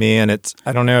meant to me, and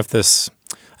I don't know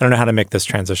how to make this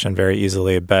transition very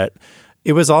easily, but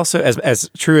it was also, as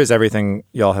true as everything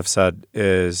y'all have said,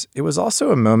 it was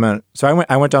also a moment. So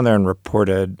I went down there and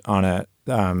reported on it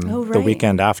the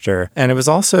weekend after, and it was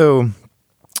also,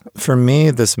 for me,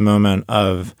 this moment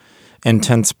of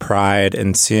intense pride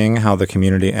in seeing how the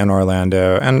community in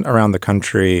Orlando and around the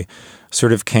country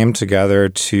sort of came together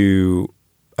to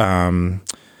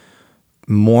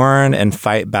mourn and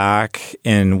fight back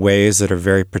in ways that are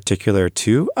very particular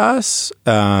to us.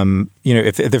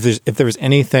 If there was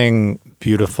anything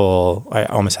beautiful, I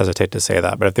almost hesitate to say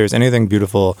that, but if there's anything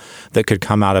beautiful that could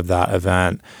come out of that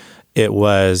event, it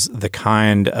was the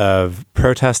kind of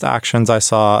protest actions I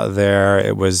saw there.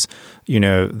 It was,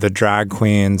 the drag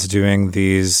queens doing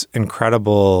these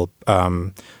incredible,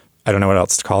 I don't know what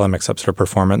else to call them except sort of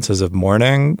performances of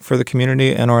mourning for the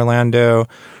community in Orlando.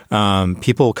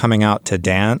 People coming out to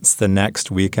dance the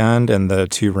next weekend in the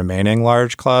 2 remaining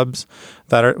large clubs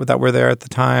that were there at the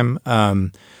time.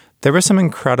 There was some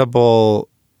incredible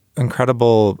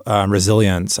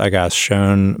resilience, I guess,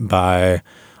 shown by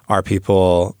our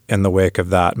people in the wake of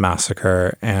that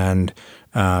massacre, and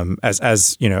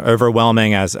as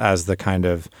overwhelming as the kind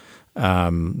of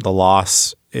the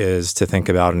loss is to think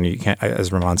about, and you can't,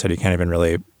 as Ramon said, you can't even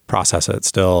really process it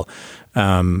still.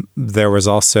 There was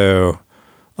also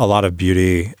a lot of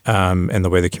beauty in the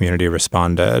way the community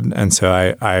responded, and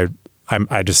so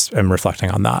I just am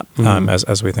reflecting on that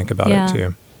as we think about it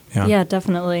too. Yeah,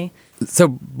 definitely.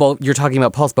 So, well, you're talking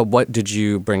about Pulse, but what did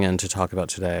you bring in to talk about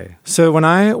today? So when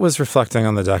I was reflecting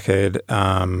on the decade,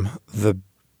 the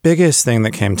biggest thing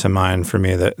that came to mind for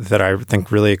me that I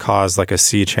think really caused like a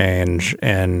sea change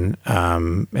in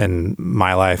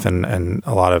my life and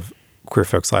a lot of queer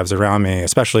folks' lives around me,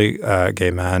 especially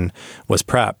gay men, was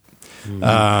PrEP.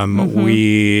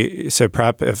 So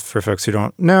PrEP, for folks who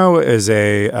don't know, is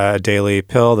a daily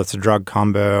pill that's a drug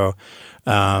combo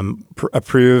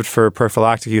approved for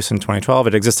prophylactic use in 2012.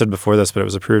 It existed before this, but it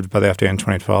was approved by the FDA in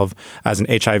 2012 as an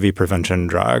HIV prevention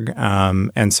drug.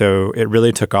 And so it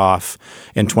really took off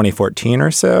in 2014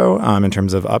 or so in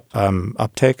terms of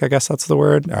uptake, I guess that's the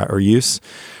word, or use.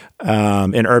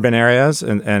 In urban areas.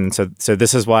 And so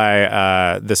this is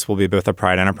why this will be both a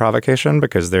pride and a provocation,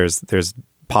 because there's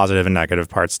positive and negative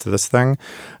parts to this thing.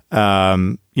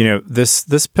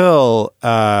 This pill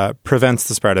prevents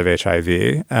the spread of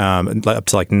HIV up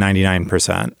to like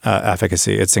 99%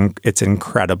 efficacy. It's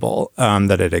incredible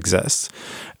that it exists.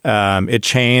 It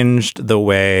changed the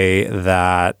way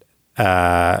that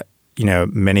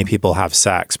many people have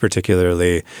sex,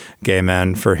 particularly gay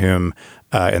men for whom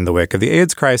in the wake of the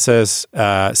AIDS crisis,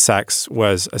 sex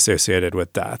was associated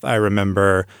with death. I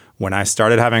remember when I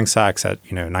started having sex at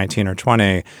 19 or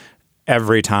 20,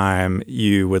 every time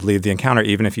you would leave the encounter,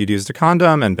 even if you'd used a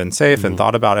condom and been safe and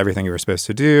thought about everything you were supposed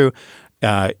to do,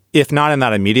 if not in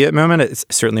that immediate moment, it's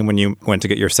certainly when you went to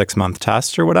get your 6-month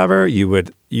test or whatever, you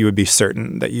would be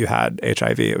certain that you had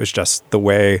HIV. It was just the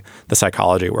way the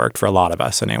psychology worked for a lot of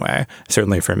us anyway,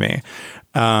 certainly for me.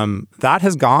 That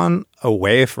has gone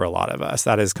away for a lot of us.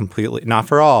 That is completely, not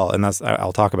for all, and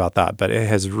I'll talk about that, but it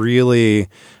has really,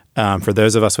 for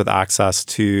those of us with access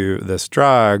to this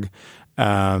drug,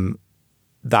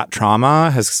 that trauma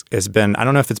has been, I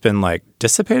don't know if it's been like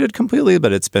dissipated completely,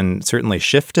 but it's been certainly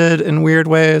shifted in weird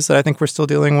ways that I think we're still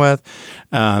dealing with.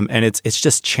 And it's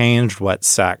just changed what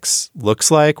sex looks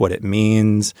like, what it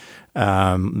means,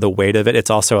 the weight of it.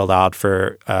 It's also allowed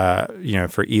for,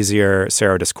 for easier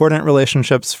serodiscordant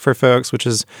relationships for folks, which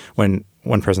is when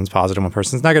one person's positive, one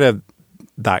person's negative.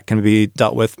 That can be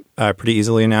dealt with pretty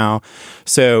easily now.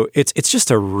 So it's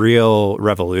just a real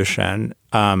revolution.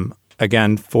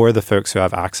 Again, for the folks who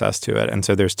have access to it. And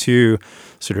so there's 2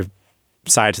 sort of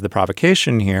sides to the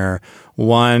provocation here.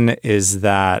 One is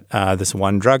that this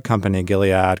one drug company,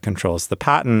 Gilead, controls the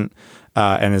patent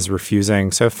and is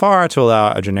refusing so far to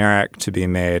allow a generic to be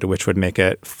made, which would make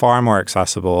it far more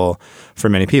accessible for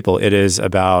many people. It is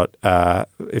about,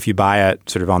 if you buy it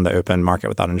sort of on the open market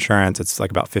without insurance, it's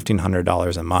like about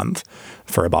 $1,500 a month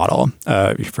for a bottle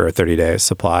for a 30-day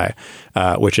supply,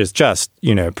 which is just,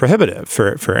 prohibitive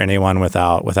for anyone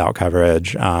without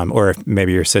coverage, or if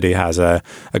maybe your city has a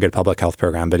good public health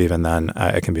program, but even then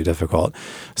it can be difficult.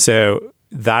 So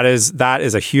that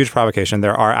is a huge provocation.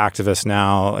 There are activists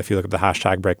now, if you look at the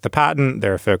hashtag Break the Patent,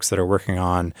 there are folks that are working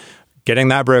on getting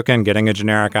that broken, getting a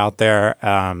generic out there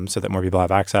so that more people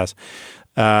have access.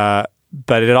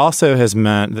 But it also has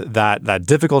meant that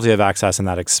difficulty of access and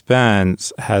that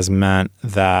expense has meant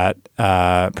that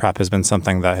PrEP has been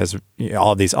something that has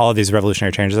all of these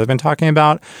revolutionary changes I've been talking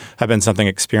about have been something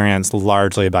experienced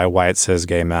largely by white cis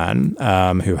gay men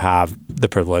who have the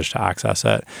privilege to access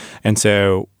it. And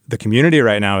so the community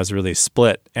right now is really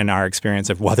split in our experience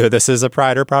of whether this is a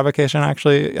pride or provocation,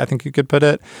 actually, I think you could put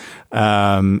it.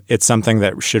 It's something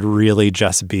that should really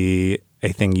just be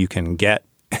a thing you can get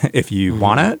if you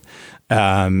want it.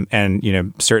 And,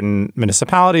 certain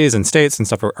municipalities and states and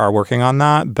stuff are working on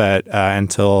that. But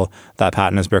until that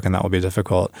patent is broken, that will be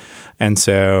difficult. And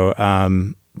so,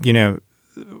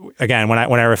 again, when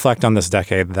I reflect on this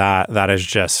decade, that is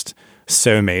just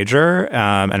so major.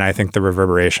 And I think the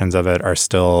reverberations of it are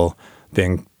still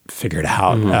being figured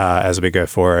out as we go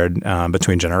forward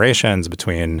between generations,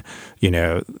 between,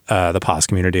 the POS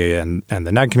community and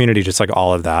the NEG community. Just like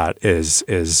all of that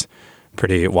is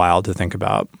pretty wild to think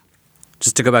about.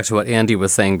 Just to go back to what Andy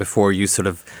was saying before, you sort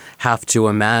of have to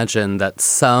imagine that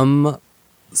some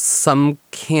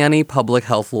canny public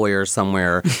health lawyer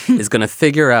somewhere is going to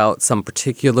figure out some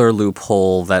particular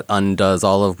loophole that undoes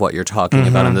all of what you're talking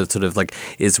about and that sort of like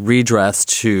is redress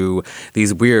to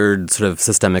these weird sort of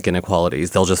systemic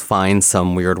inequalities. They'll just find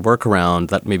some weird workaround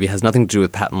that maybe has nothing to do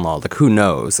with patent law. Like, who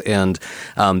knows? And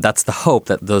that's the hope,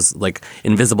 that those like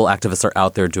invisible activists are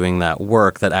out there doing that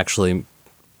work that actually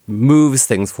moves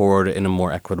things forward in a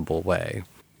more equitable way.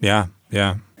 Yeah.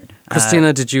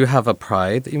 Christina, did you have a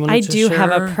pride that you wanted to share? I do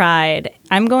have a pride.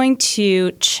 I'm going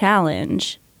to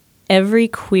challenge every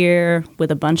queer with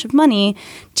a bunch of money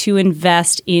to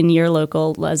invest in your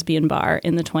local lesbian bar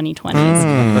in the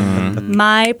 2020s.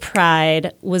 My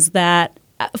pride was that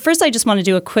first, I just want to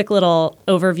do a quick little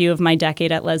overview of my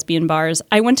decade at lesbian bars.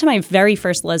 I went to my very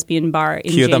first lesbian bar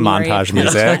in Cue January. the montage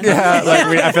music.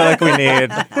 I feel like we need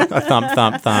a thump,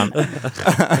 thump, thump.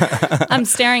 I'm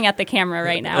staring at the camera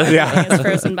right now. Everything is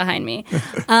frozen behind me.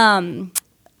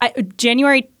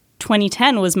 January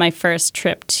 2010 was my first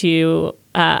trip to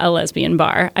a lesbian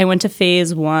bar. I went to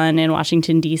Phase 1 in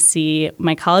Washington, D.C.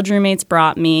 My college roommates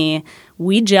brought me.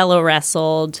 We Jello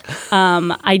wrestled.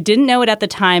 I didn't know it at the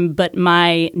time, but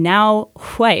my now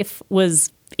wife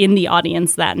was in the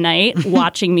audience that night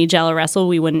watching me Jello wrestle.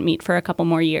 We wouldn't meet for a couple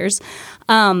more years.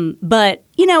 But,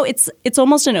 it's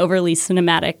almost an overly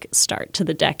cinematic start to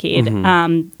the decade.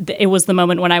 It was the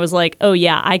moment when I was like, oh,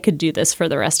 yeah, I could do this for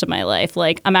the rest of my life.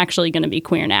 Like, I'm actually going to be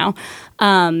queer now.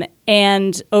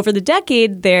 And over the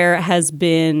decade, there has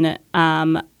been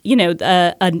a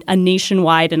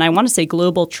nationwide, and I want to say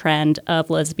global trend of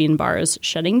lesbian bars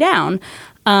shutting down.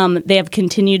 They have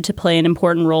continued to play an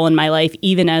important role in my life,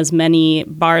 even as many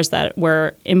bars that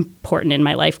were important in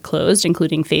my life closed,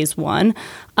 including Phase 1.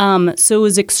 So it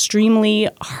was extremely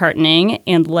heartening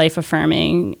and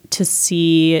life-affirming to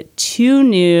see 2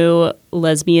 new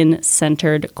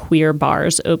lesbian-centered queer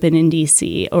bars open in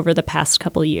D.C. over the past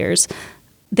couple years.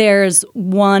 There's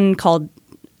one called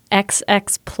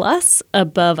XX Plus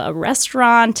above a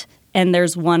restaurant, and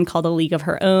there's one called A League of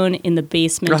Her Own in the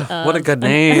basement of... What a good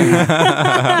name.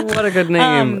 What a good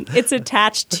name. It's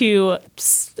attached to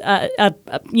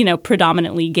a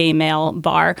predominantly gay male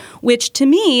bar, which to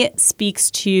me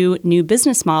speaks to new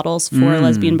business models for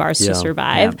lesbian bars to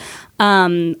survive,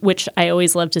 which I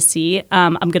always love to see.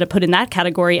 I'm going to put in that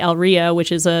category El Rio,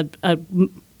 which is a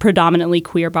predominantly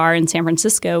queer bar in San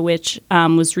Francisco, which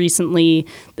was recently,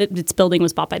 its building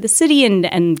was bought by the city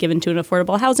and given to an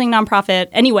affordable housing nonprofit.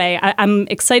 Anyway, I'm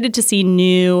excited to see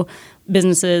new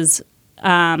businesses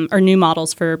or new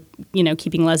models for,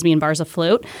 keeping lesbian bars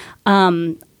afloat.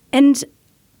 And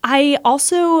I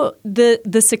also,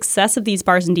 the success of these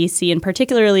bars in D.C., and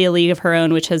particularly A League of Her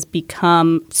Own, which has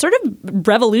become sort of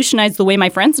revolutionized the way my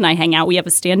friends and I hang out. We have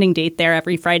a standing date there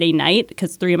every Friday night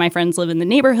because 3 of my friends live in the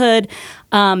neighborhood.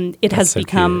 It has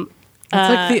become... It's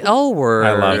like the L word.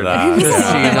 I love that.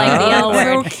 I like the L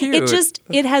word. So cute.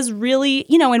 It has really,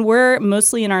 and we're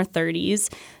mostly in our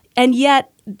 30s, and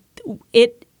yet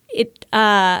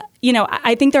I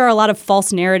think there are a lot of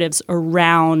false narratives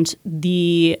around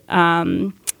the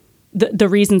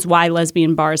reasons why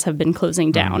lesbian bars have been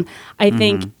closing down. I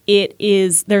think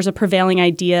there's a prevailing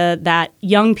idea that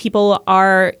young people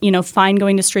are, fine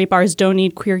going to straight bars, don't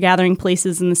need queer gathering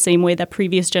places in the same way that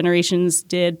previous generations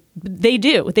did. They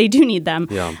do need them.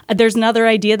 Yeah. There's another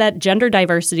idea that gender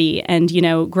diversity and,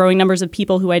 growing numbers of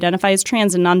people who identify as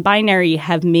trans and non-binary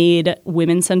have made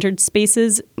women-centered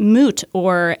spaces moot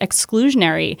or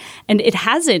exclusionary. And it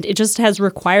hasn't. It just has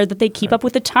required that they keep up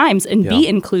with the times and be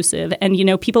inclusive. And,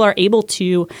 people are able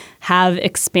to have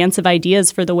expansive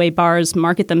ideas for the way bars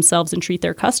market themselves and treat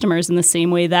their customers in the same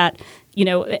way that,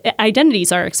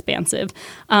 identities are expansive.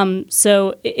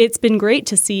 So it's been great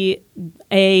to see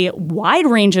a wide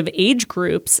range of age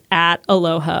groups at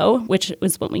Aloho, which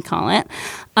is what we call it.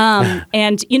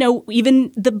 And,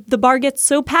 even the bar gets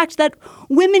so packed that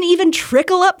women even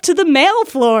trickle up to the male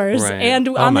floors. Right. And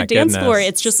on the dance floor,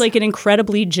 it's just like an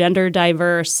incredibly gender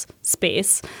diverse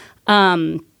space.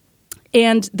 And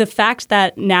the fact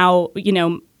that now,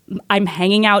 I'm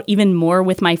hanging out even more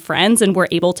with my friends and we're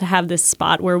able to have this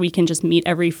spot where we can just meet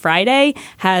every Friday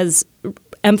has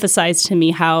emphasized to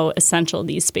me how essential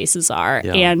these spaces are.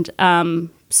 Yeah. And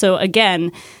so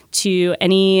again, to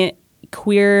any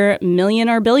queer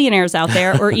millionaire billionaires out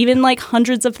there, or even like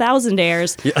hundreds of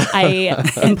thousandaires, I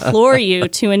implore you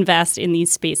to invest in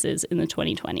these spaces in the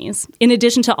 2020s, in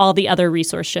addition to all the other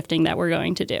resource shifting that we're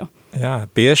going to do. Yeah,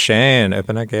 be a Shane,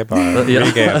 open a gay bar,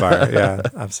 gay bar. Yeah,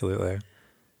 absolutely.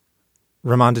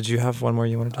 Ramon, did you have one more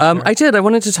you wanted to share? I did. I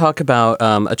wanted to talk about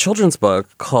a children's book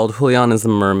called Julian is a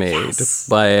Mermaid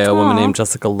by a woman named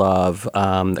Jessica Love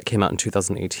that came out in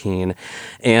 2018.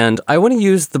 And I want to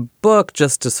use the book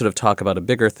just to sort of talk about a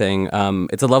bigger thing.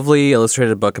 It's a lovely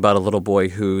illustrated book about a little boy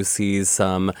who sees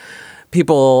some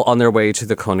people on their way to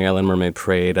the Coney Island Mermaid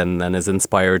Parade and then is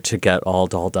inspired to get all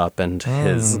dolled up. And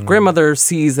his grandmother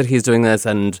sees that he's doing this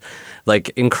and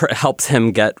like helps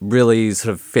him get really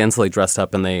sort of fancily dressed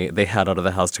up, and they head out of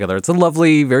the house together. It's a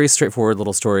lovely, very straightforward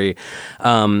little story.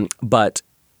 But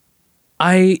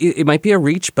it might be a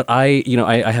reach, but I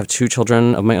have two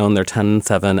children of my own. They're 10 and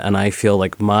 7, and I feel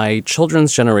like my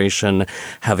children's generation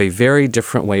have a very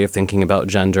different way of thinking about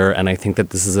gender, and I think that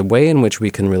this is a way in which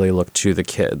we can really look to the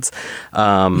kids.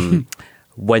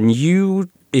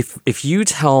 If you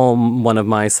tell one of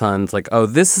my sons, like, oh,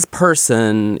 this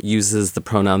person uses the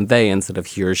pronoun they instead of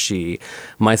he or she,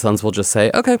 my sons will just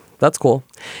say, okay, that's cool.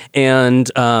 And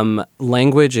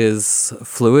language is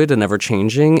fluid and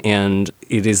ever-changing, and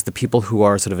it is the people who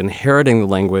are sort of inheriting the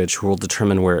language who will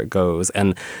determine where it goes.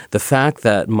 And the fact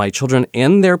that my children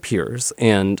and their peers,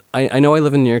 and I know I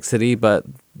live in New York City, but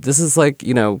this is like,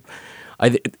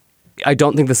 I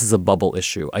don't think this is a bubble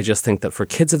issue. I just think that for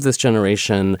kids of this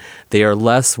generation, they are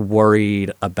less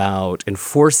worried about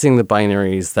enforcing the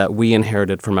binaries that we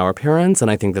inherited from our parents. And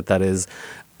I think that that is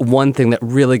one thing that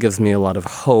really gives me a lot of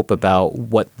hope about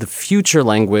what the future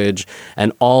language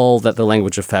and all that the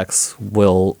language affects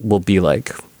will be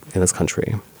like in this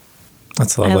country.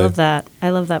 That's lovely. I love that. I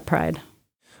love that pride.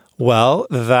 Well,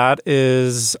 that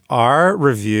is our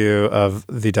review of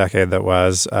the decade that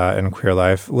was in queer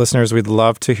life. Listeners, we'd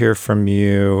love to hear from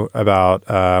you about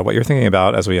what you're thinking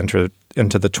about as we enter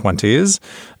into the 20s.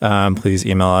 Please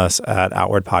email us at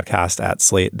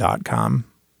outwardpodcast@slate.com.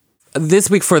 This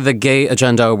week for the Gay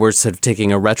Agenda, we're sort of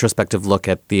taking a retrospective look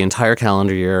at the entire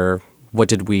calendar year. What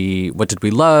did we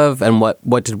love, and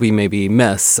what did we maybe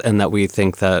miss, and that we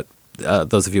think that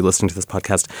those of you listening to this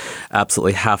podcast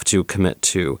absolutely have to commit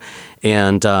to.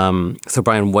 And so,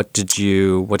 Brian, what did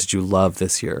you love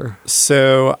this year?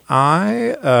 So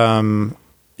I,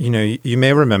 you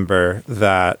may remember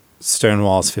that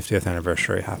Stonewall's 50th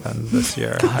anniversary happened this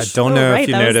year. I don't know if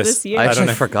you noticed. I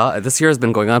actually forgot. This year has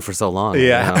been going on for so long.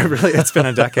 Yeah, really, it's been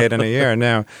a decade and a year.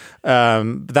 No,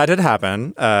 that did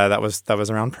happen. That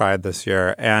was around Pride this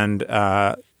year, and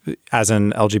as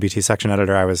an LGBT section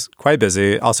editor, I was quite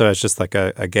busy. Also, as just like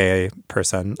a gay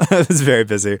person, I was very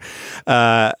busy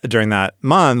during that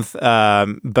month.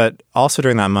 But also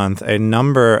during that month, a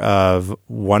number of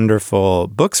wonderful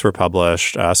books were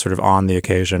published sort of on the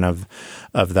occasion of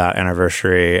that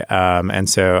anniversary. And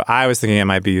so I was thinking it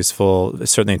might be useful,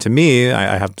 certainly to me.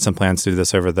 I have some plans to do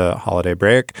this over the holiday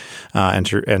break and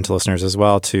to listeners as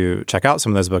well, to check out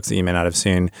some of those books that you may not have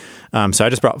seen. So I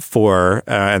just brought 4,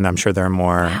 and I'm sure there are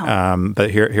more. Wow.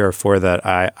 But here are 4 that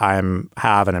I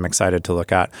have and I'm excited to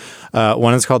look at.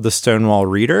 One is called The Stonewall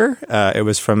Reader. It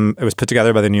was put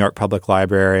together by the New York Public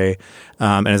Library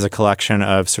and is a collection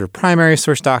of sort of primary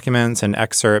source documents and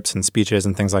excerpts and speeches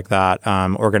and things like that,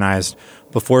 organized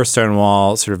before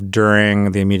Stonewall, sort of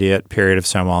during the immediate period of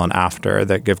Stonewall and after,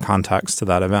 that give context to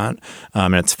that event.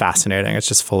 And it's fascinating. It's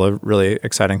just full of really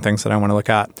exciting things that I want to look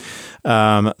at.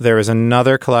 There is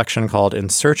another collection called In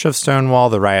Search of Stonewall,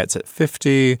 The Riots at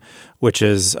 50, which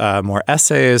is more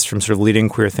essays from sort of leading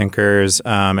queer thinkers.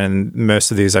 And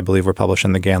most of these, I believe, were published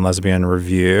in the Gay and Lesbian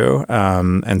Review.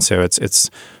 And so it's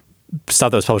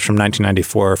stuff that was published from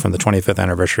 1994, from the 25th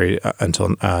anniversary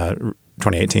until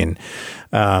 2018.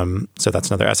 So that's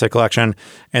another essay collection.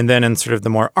 And then in sort of the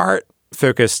more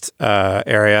art-focused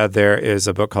area, there is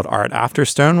a book called Art After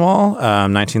Stonewall,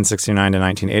 1969 to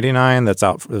 1989. It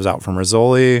was out from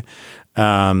Rizzoli.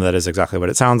 That is exactly what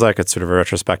it sounds like. It's sort of a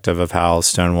retrospective of how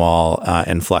Stonewall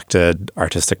inflected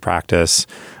artistic practice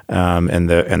in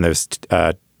those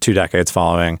 2 decades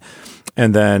following.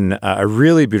 And then a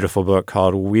really beautiful book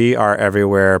called We Are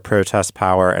Everywhere, Protest,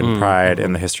 Power, and Pride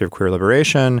in the History of Queer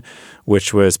Liberation,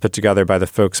 which was put together by the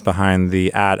folks behind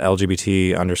the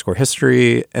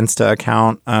 @LGBT_history Insta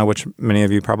account, which many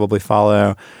of you probably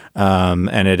follow.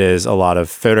 And it is a lot of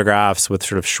photographs with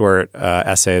sort of short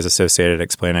essays associated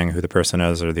explaining who the person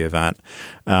is or the event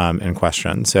in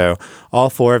question. So all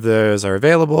 4 of those are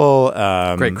available.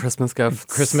 Great Christmas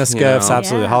gifts.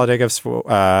 Absolutely. Yeah. Holiday gifts.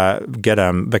 Get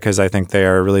them, because I think they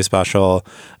are really special,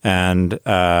 and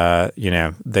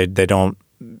they don't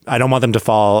I don't want them to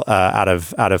fall out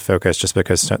of focus just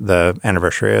because the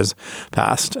anniversary is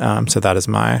past. So that is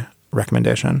my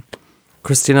recommendation.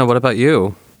 Christina, what about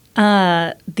you?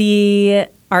 The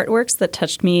artworks that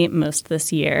touched me most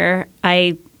this year,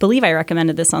 I believe I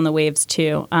recommended this on the Waves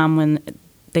too when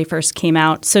they first came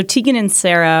out. So Tegan and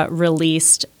Sara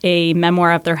released a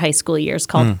memoir of their high school years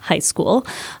called High School,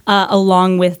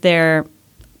 along with their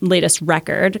latest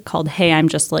record called Hey, I'm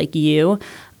Just Like You.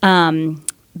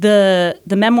 The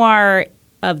memoir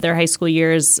of their high school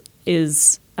years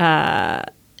is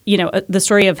the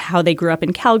story of how they grew up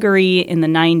in Calgary in the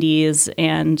 90s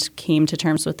and came to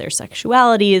terms with their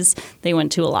sexualities. They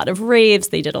went to a lot of raves.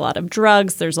 They did a lot of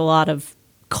drugs. There's a lot of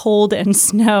cold and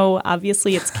snow.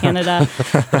 Obviously, it's Canada.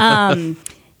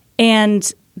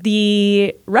 And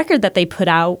the record that they put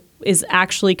out is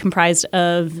actually comprised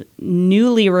of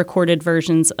newly recorded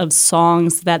versions of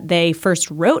songs that they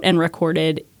first wrote and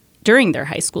recorded during their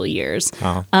high school years.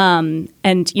 Wow.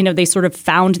 And, they sort of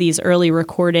found these early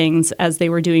recordings as they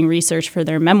were doing research for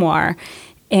their memoir.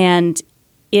 And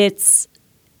it's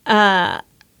to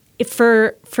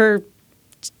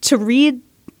read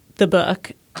the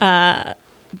book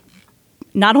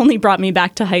not only brought me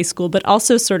back to high school, but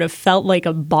also sort of felt like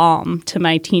a balm to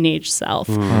my teenage self.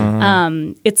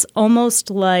 It's almost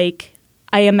like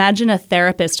I imagine a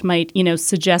therapist might,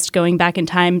 suggest going back in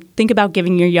time. Think about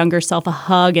giving your younger self a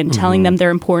hug and telling them they're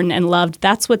important and loved.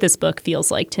 That's what this book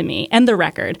feels like to me. And the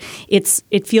record.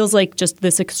 It feels like just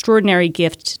this extraordinary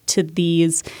gift to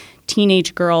these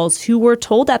teenage girls who were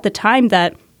told at the time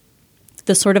that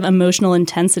the sort of emotional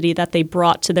intensity that they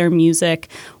brought to their music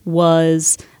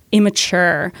was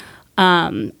immature.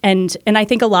 And I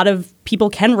think a lot of people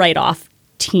can write off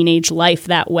teenage life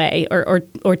that way,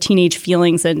 or teenage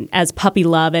feelings and as puppy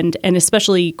love, and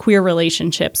especially queer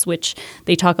relationships, which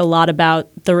they talk a lot about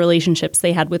the relationships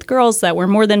they had with girls that were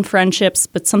more than friendships,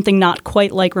 but something not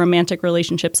quite like romantic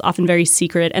relationships, often very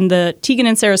secret. And the Tegan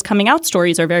and Sara's coming out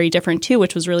stories are very different too,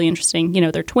 which was really interesting.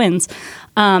 They're twins.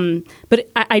 But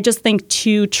I just think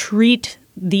to treat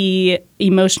the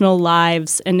emotional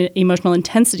lives and emotional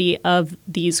intensity of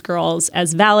these girls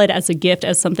as valid, as a gift,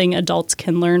 as something adults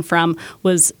can learn from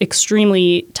was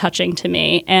extremely touching to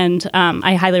me. And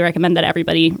I highly recommend that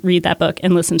everybody read that book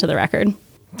and listen to the record.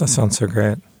 That sounds so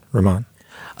great. Ramon?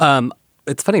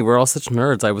 It's funny, we're all such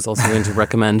nerds. I was also going to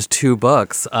recommend two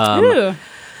books. Ooh.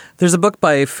 There's a book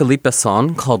by Philippe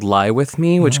Besson called Lie With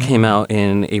Me, which came out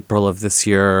in April of this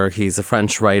year. He's a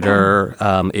French writer.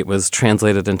 It was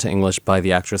translated into English by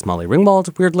the actress Molly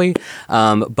Ringwald, weirdly.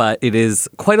 But it is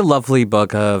quite a lovely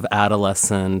book of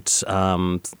adolescent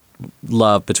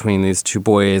love between these two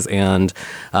boys, and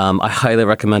I highly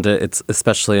recommend it. It's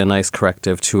especially a nice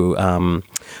corrective to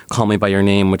Call Me By Your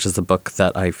Name, which is a book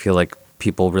that I feel like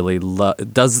people really love,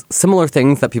 does similar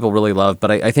things that people really love.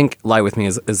 But I think Lie With Me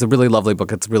is a really lovely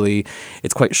book. It's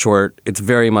quite short. It's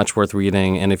very much worth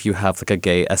reading. And if you have like a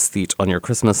gay aesthete on your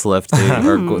Christmas list,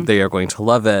 they are going to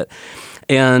love it.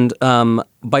 And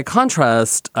by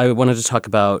contrast, I wanted to talk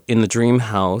about In the Dream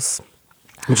House,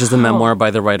 which is a memoir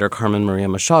by the writer Carmen Maria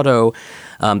Machado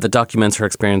that documents her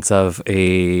experience of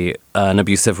an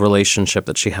abusive relationship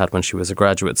that she had when she was a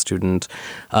graduate student.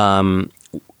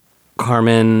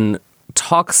 Carmen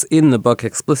talks in the book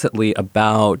explicitly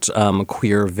about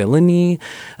queer villainy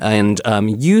and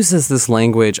uses this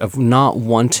language of not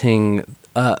wanting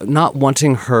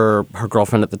her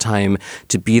girlfriend at the time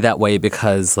to be that way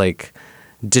because, like,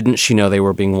 didn't she know they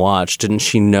were being watched? Didn't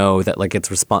she know that, like, it's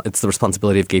the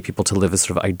responsibility of gay people to live a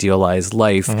sort of idealized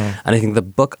life? And I think the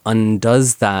book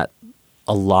undoes that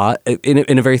a lot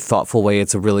in a very thoughtful way.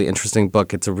 It's a really interesting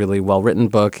book. It's a really well-written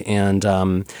book. And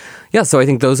so I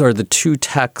think those are the two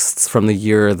texts from the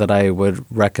year that I would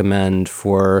recommend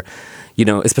for,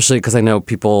 especially because I know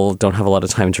people don't have a lot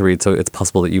of time to read, so it's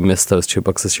possible that you missed those two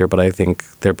books this year, but I think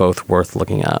they're both worth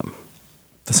looking at.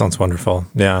 That sounds wonderful.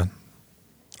 Yeah.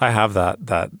 I have that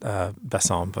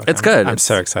Besson book. It's good. I'm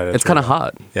so excited. It's kind of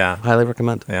hot. Yeah. Highly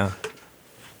recommend. Yeah.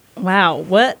 Wow.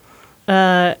 What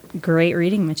great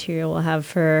reading material we'll have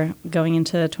for going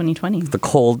into 2020. The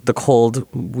cold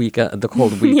weeks Yeah.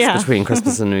 between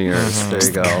Christmas and New Year's. There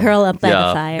you go. Curl up by the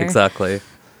fire. Exactly.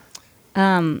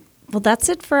 Well, that's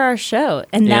it for our show.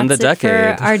 And that's the it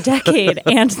decade. for our decade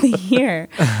and the year.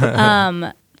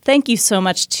 Thank you so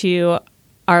much to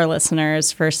our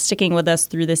listeners for sticking with us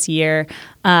through this year.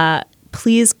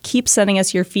 Please keep sending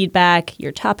us your feedback,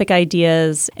 your topic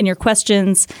ideas, and your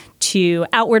questions to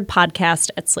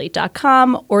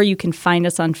outwardpodcast@slate.com, or you can find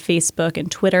us on Facebook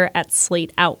and Twitter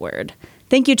 @SlateOutward.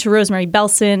 Thank you to Rosemary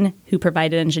Belson, who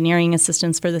provided engineering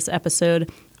assistance for this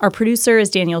episode. Our producer is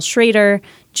Daniel Schrader.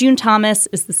 June Thomas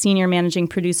is the senior managing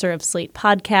producer of Slate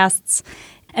Podcasts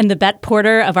and the Bet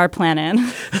Porter of our planet.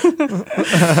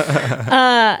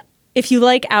 If you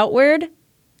like Outward,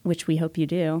 which we hope you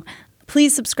do,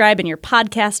 please subscribe in your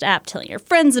podcast app. Tell your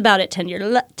friends about it.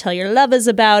 Tell your lovers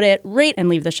about it. Rate and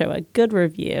leave the show a good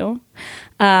review.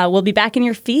 We'll be back in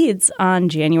your feeds on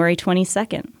January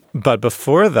 22nd. But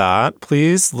before that,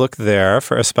 please look there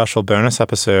for a special bonus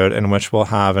episode in which we'll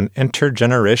have an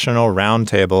intergenerational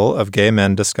roundtable of gay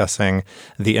men discussing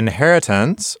The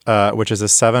Inheritance, which is a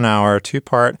 7-hour,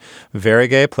 2-part, very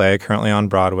gay play currently on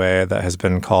Broadway that has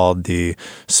been called the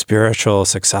spiritual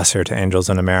successor to Angels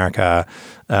in America.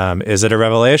 Is it a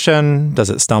revelation? Does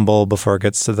it stumble before it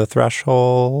gets to the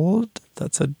threshold?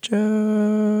 That's a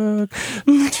joke.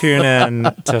 Tune in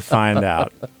to find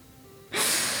out.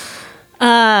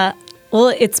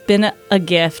 Well, it's been a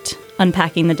gift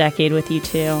unpacking the decade with you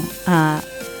two.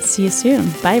 See you soon.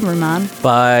 Bye, Rumaan.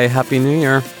 Bye. Happy New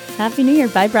Year. Happy New Year.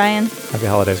 Bye, Brian. Happy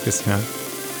holidays, Christina.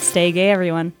 Stay gay,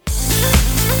 everyone.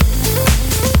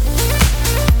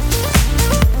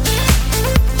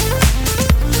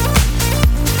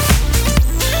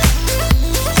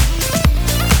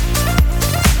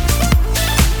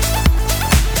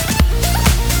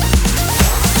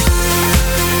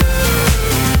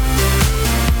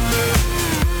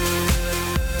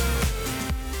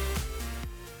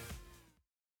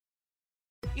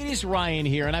 It is Ryan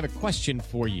here, and I have a question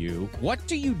for you. What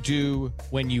do you do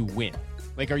when you win?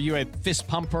 Like, are you a fist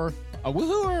pumper, a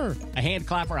woohooer, a hand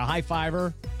clapper, a high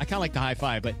fiver? I kind of like the high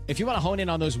five, but if you want to hone in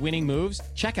on those winning moves,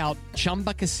 check out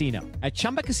Chumba Casino. At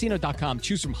ChumbaCasino.com,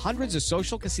 choose from hundreds of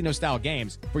social casino-style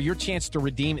games for your chance to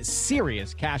redeem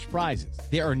serious cash prizes.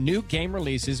 There are new game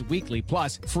releases weekly,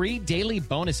 plus free daily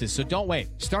bonuses. So don't wait.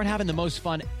 Start having the most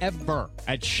fun ever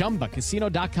at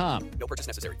ChumbaCasino.com. No purchase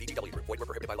necessary. VGW. Void where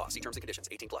prohibited by law. See terms and conditions.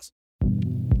 18+.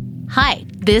 Hi,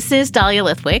 this is Dahlia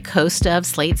Lithwick, host of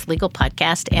Slate's legal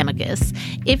podcast, Amicus.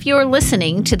 If you're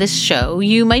listening to this show,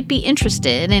 you might be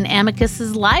interested in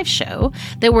Amicus's live show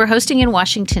that we're hosting in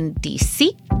Washington,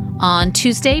 D.C. on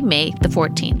Tuesday, May the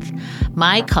 14th.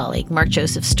 My colleague, Mark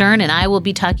Joseph Stern, and I will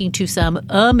be talking to some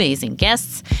amazing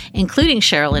guests, including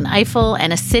Sherrilyn Ifill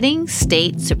and a sitting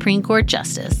state Supreme Court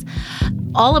justice,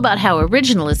 all about how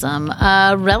originalism,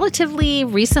 a relatively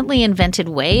recently invented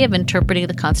way of interpreting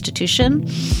the Constitution,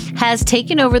 has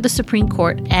taken over the Supreme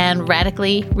Court and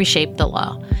radically reshaped the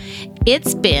law.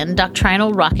 It's been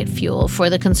doctrinal rocket fuel for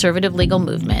the conservative legal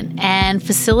movement and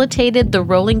facilitated the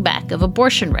rolling back of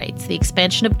abortion rights, the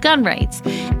expansion of gun rights,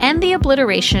 and the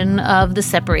obliteration of the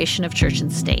separation of church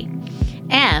and state.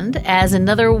 And as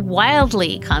another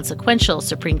wildly consequential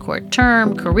Supreme Court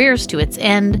term careers to its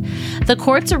end, the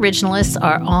court's originalists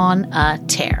are on a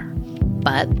tear.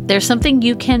 But there's something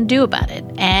you can do about it,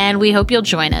 and we hope you'll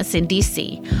join us in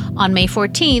D.C. on May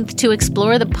 14th to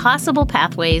explore the possible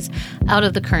pathways out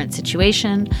of the current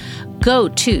situation. Go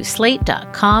to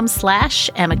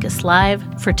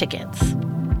slate.com/amicuslive for tickets.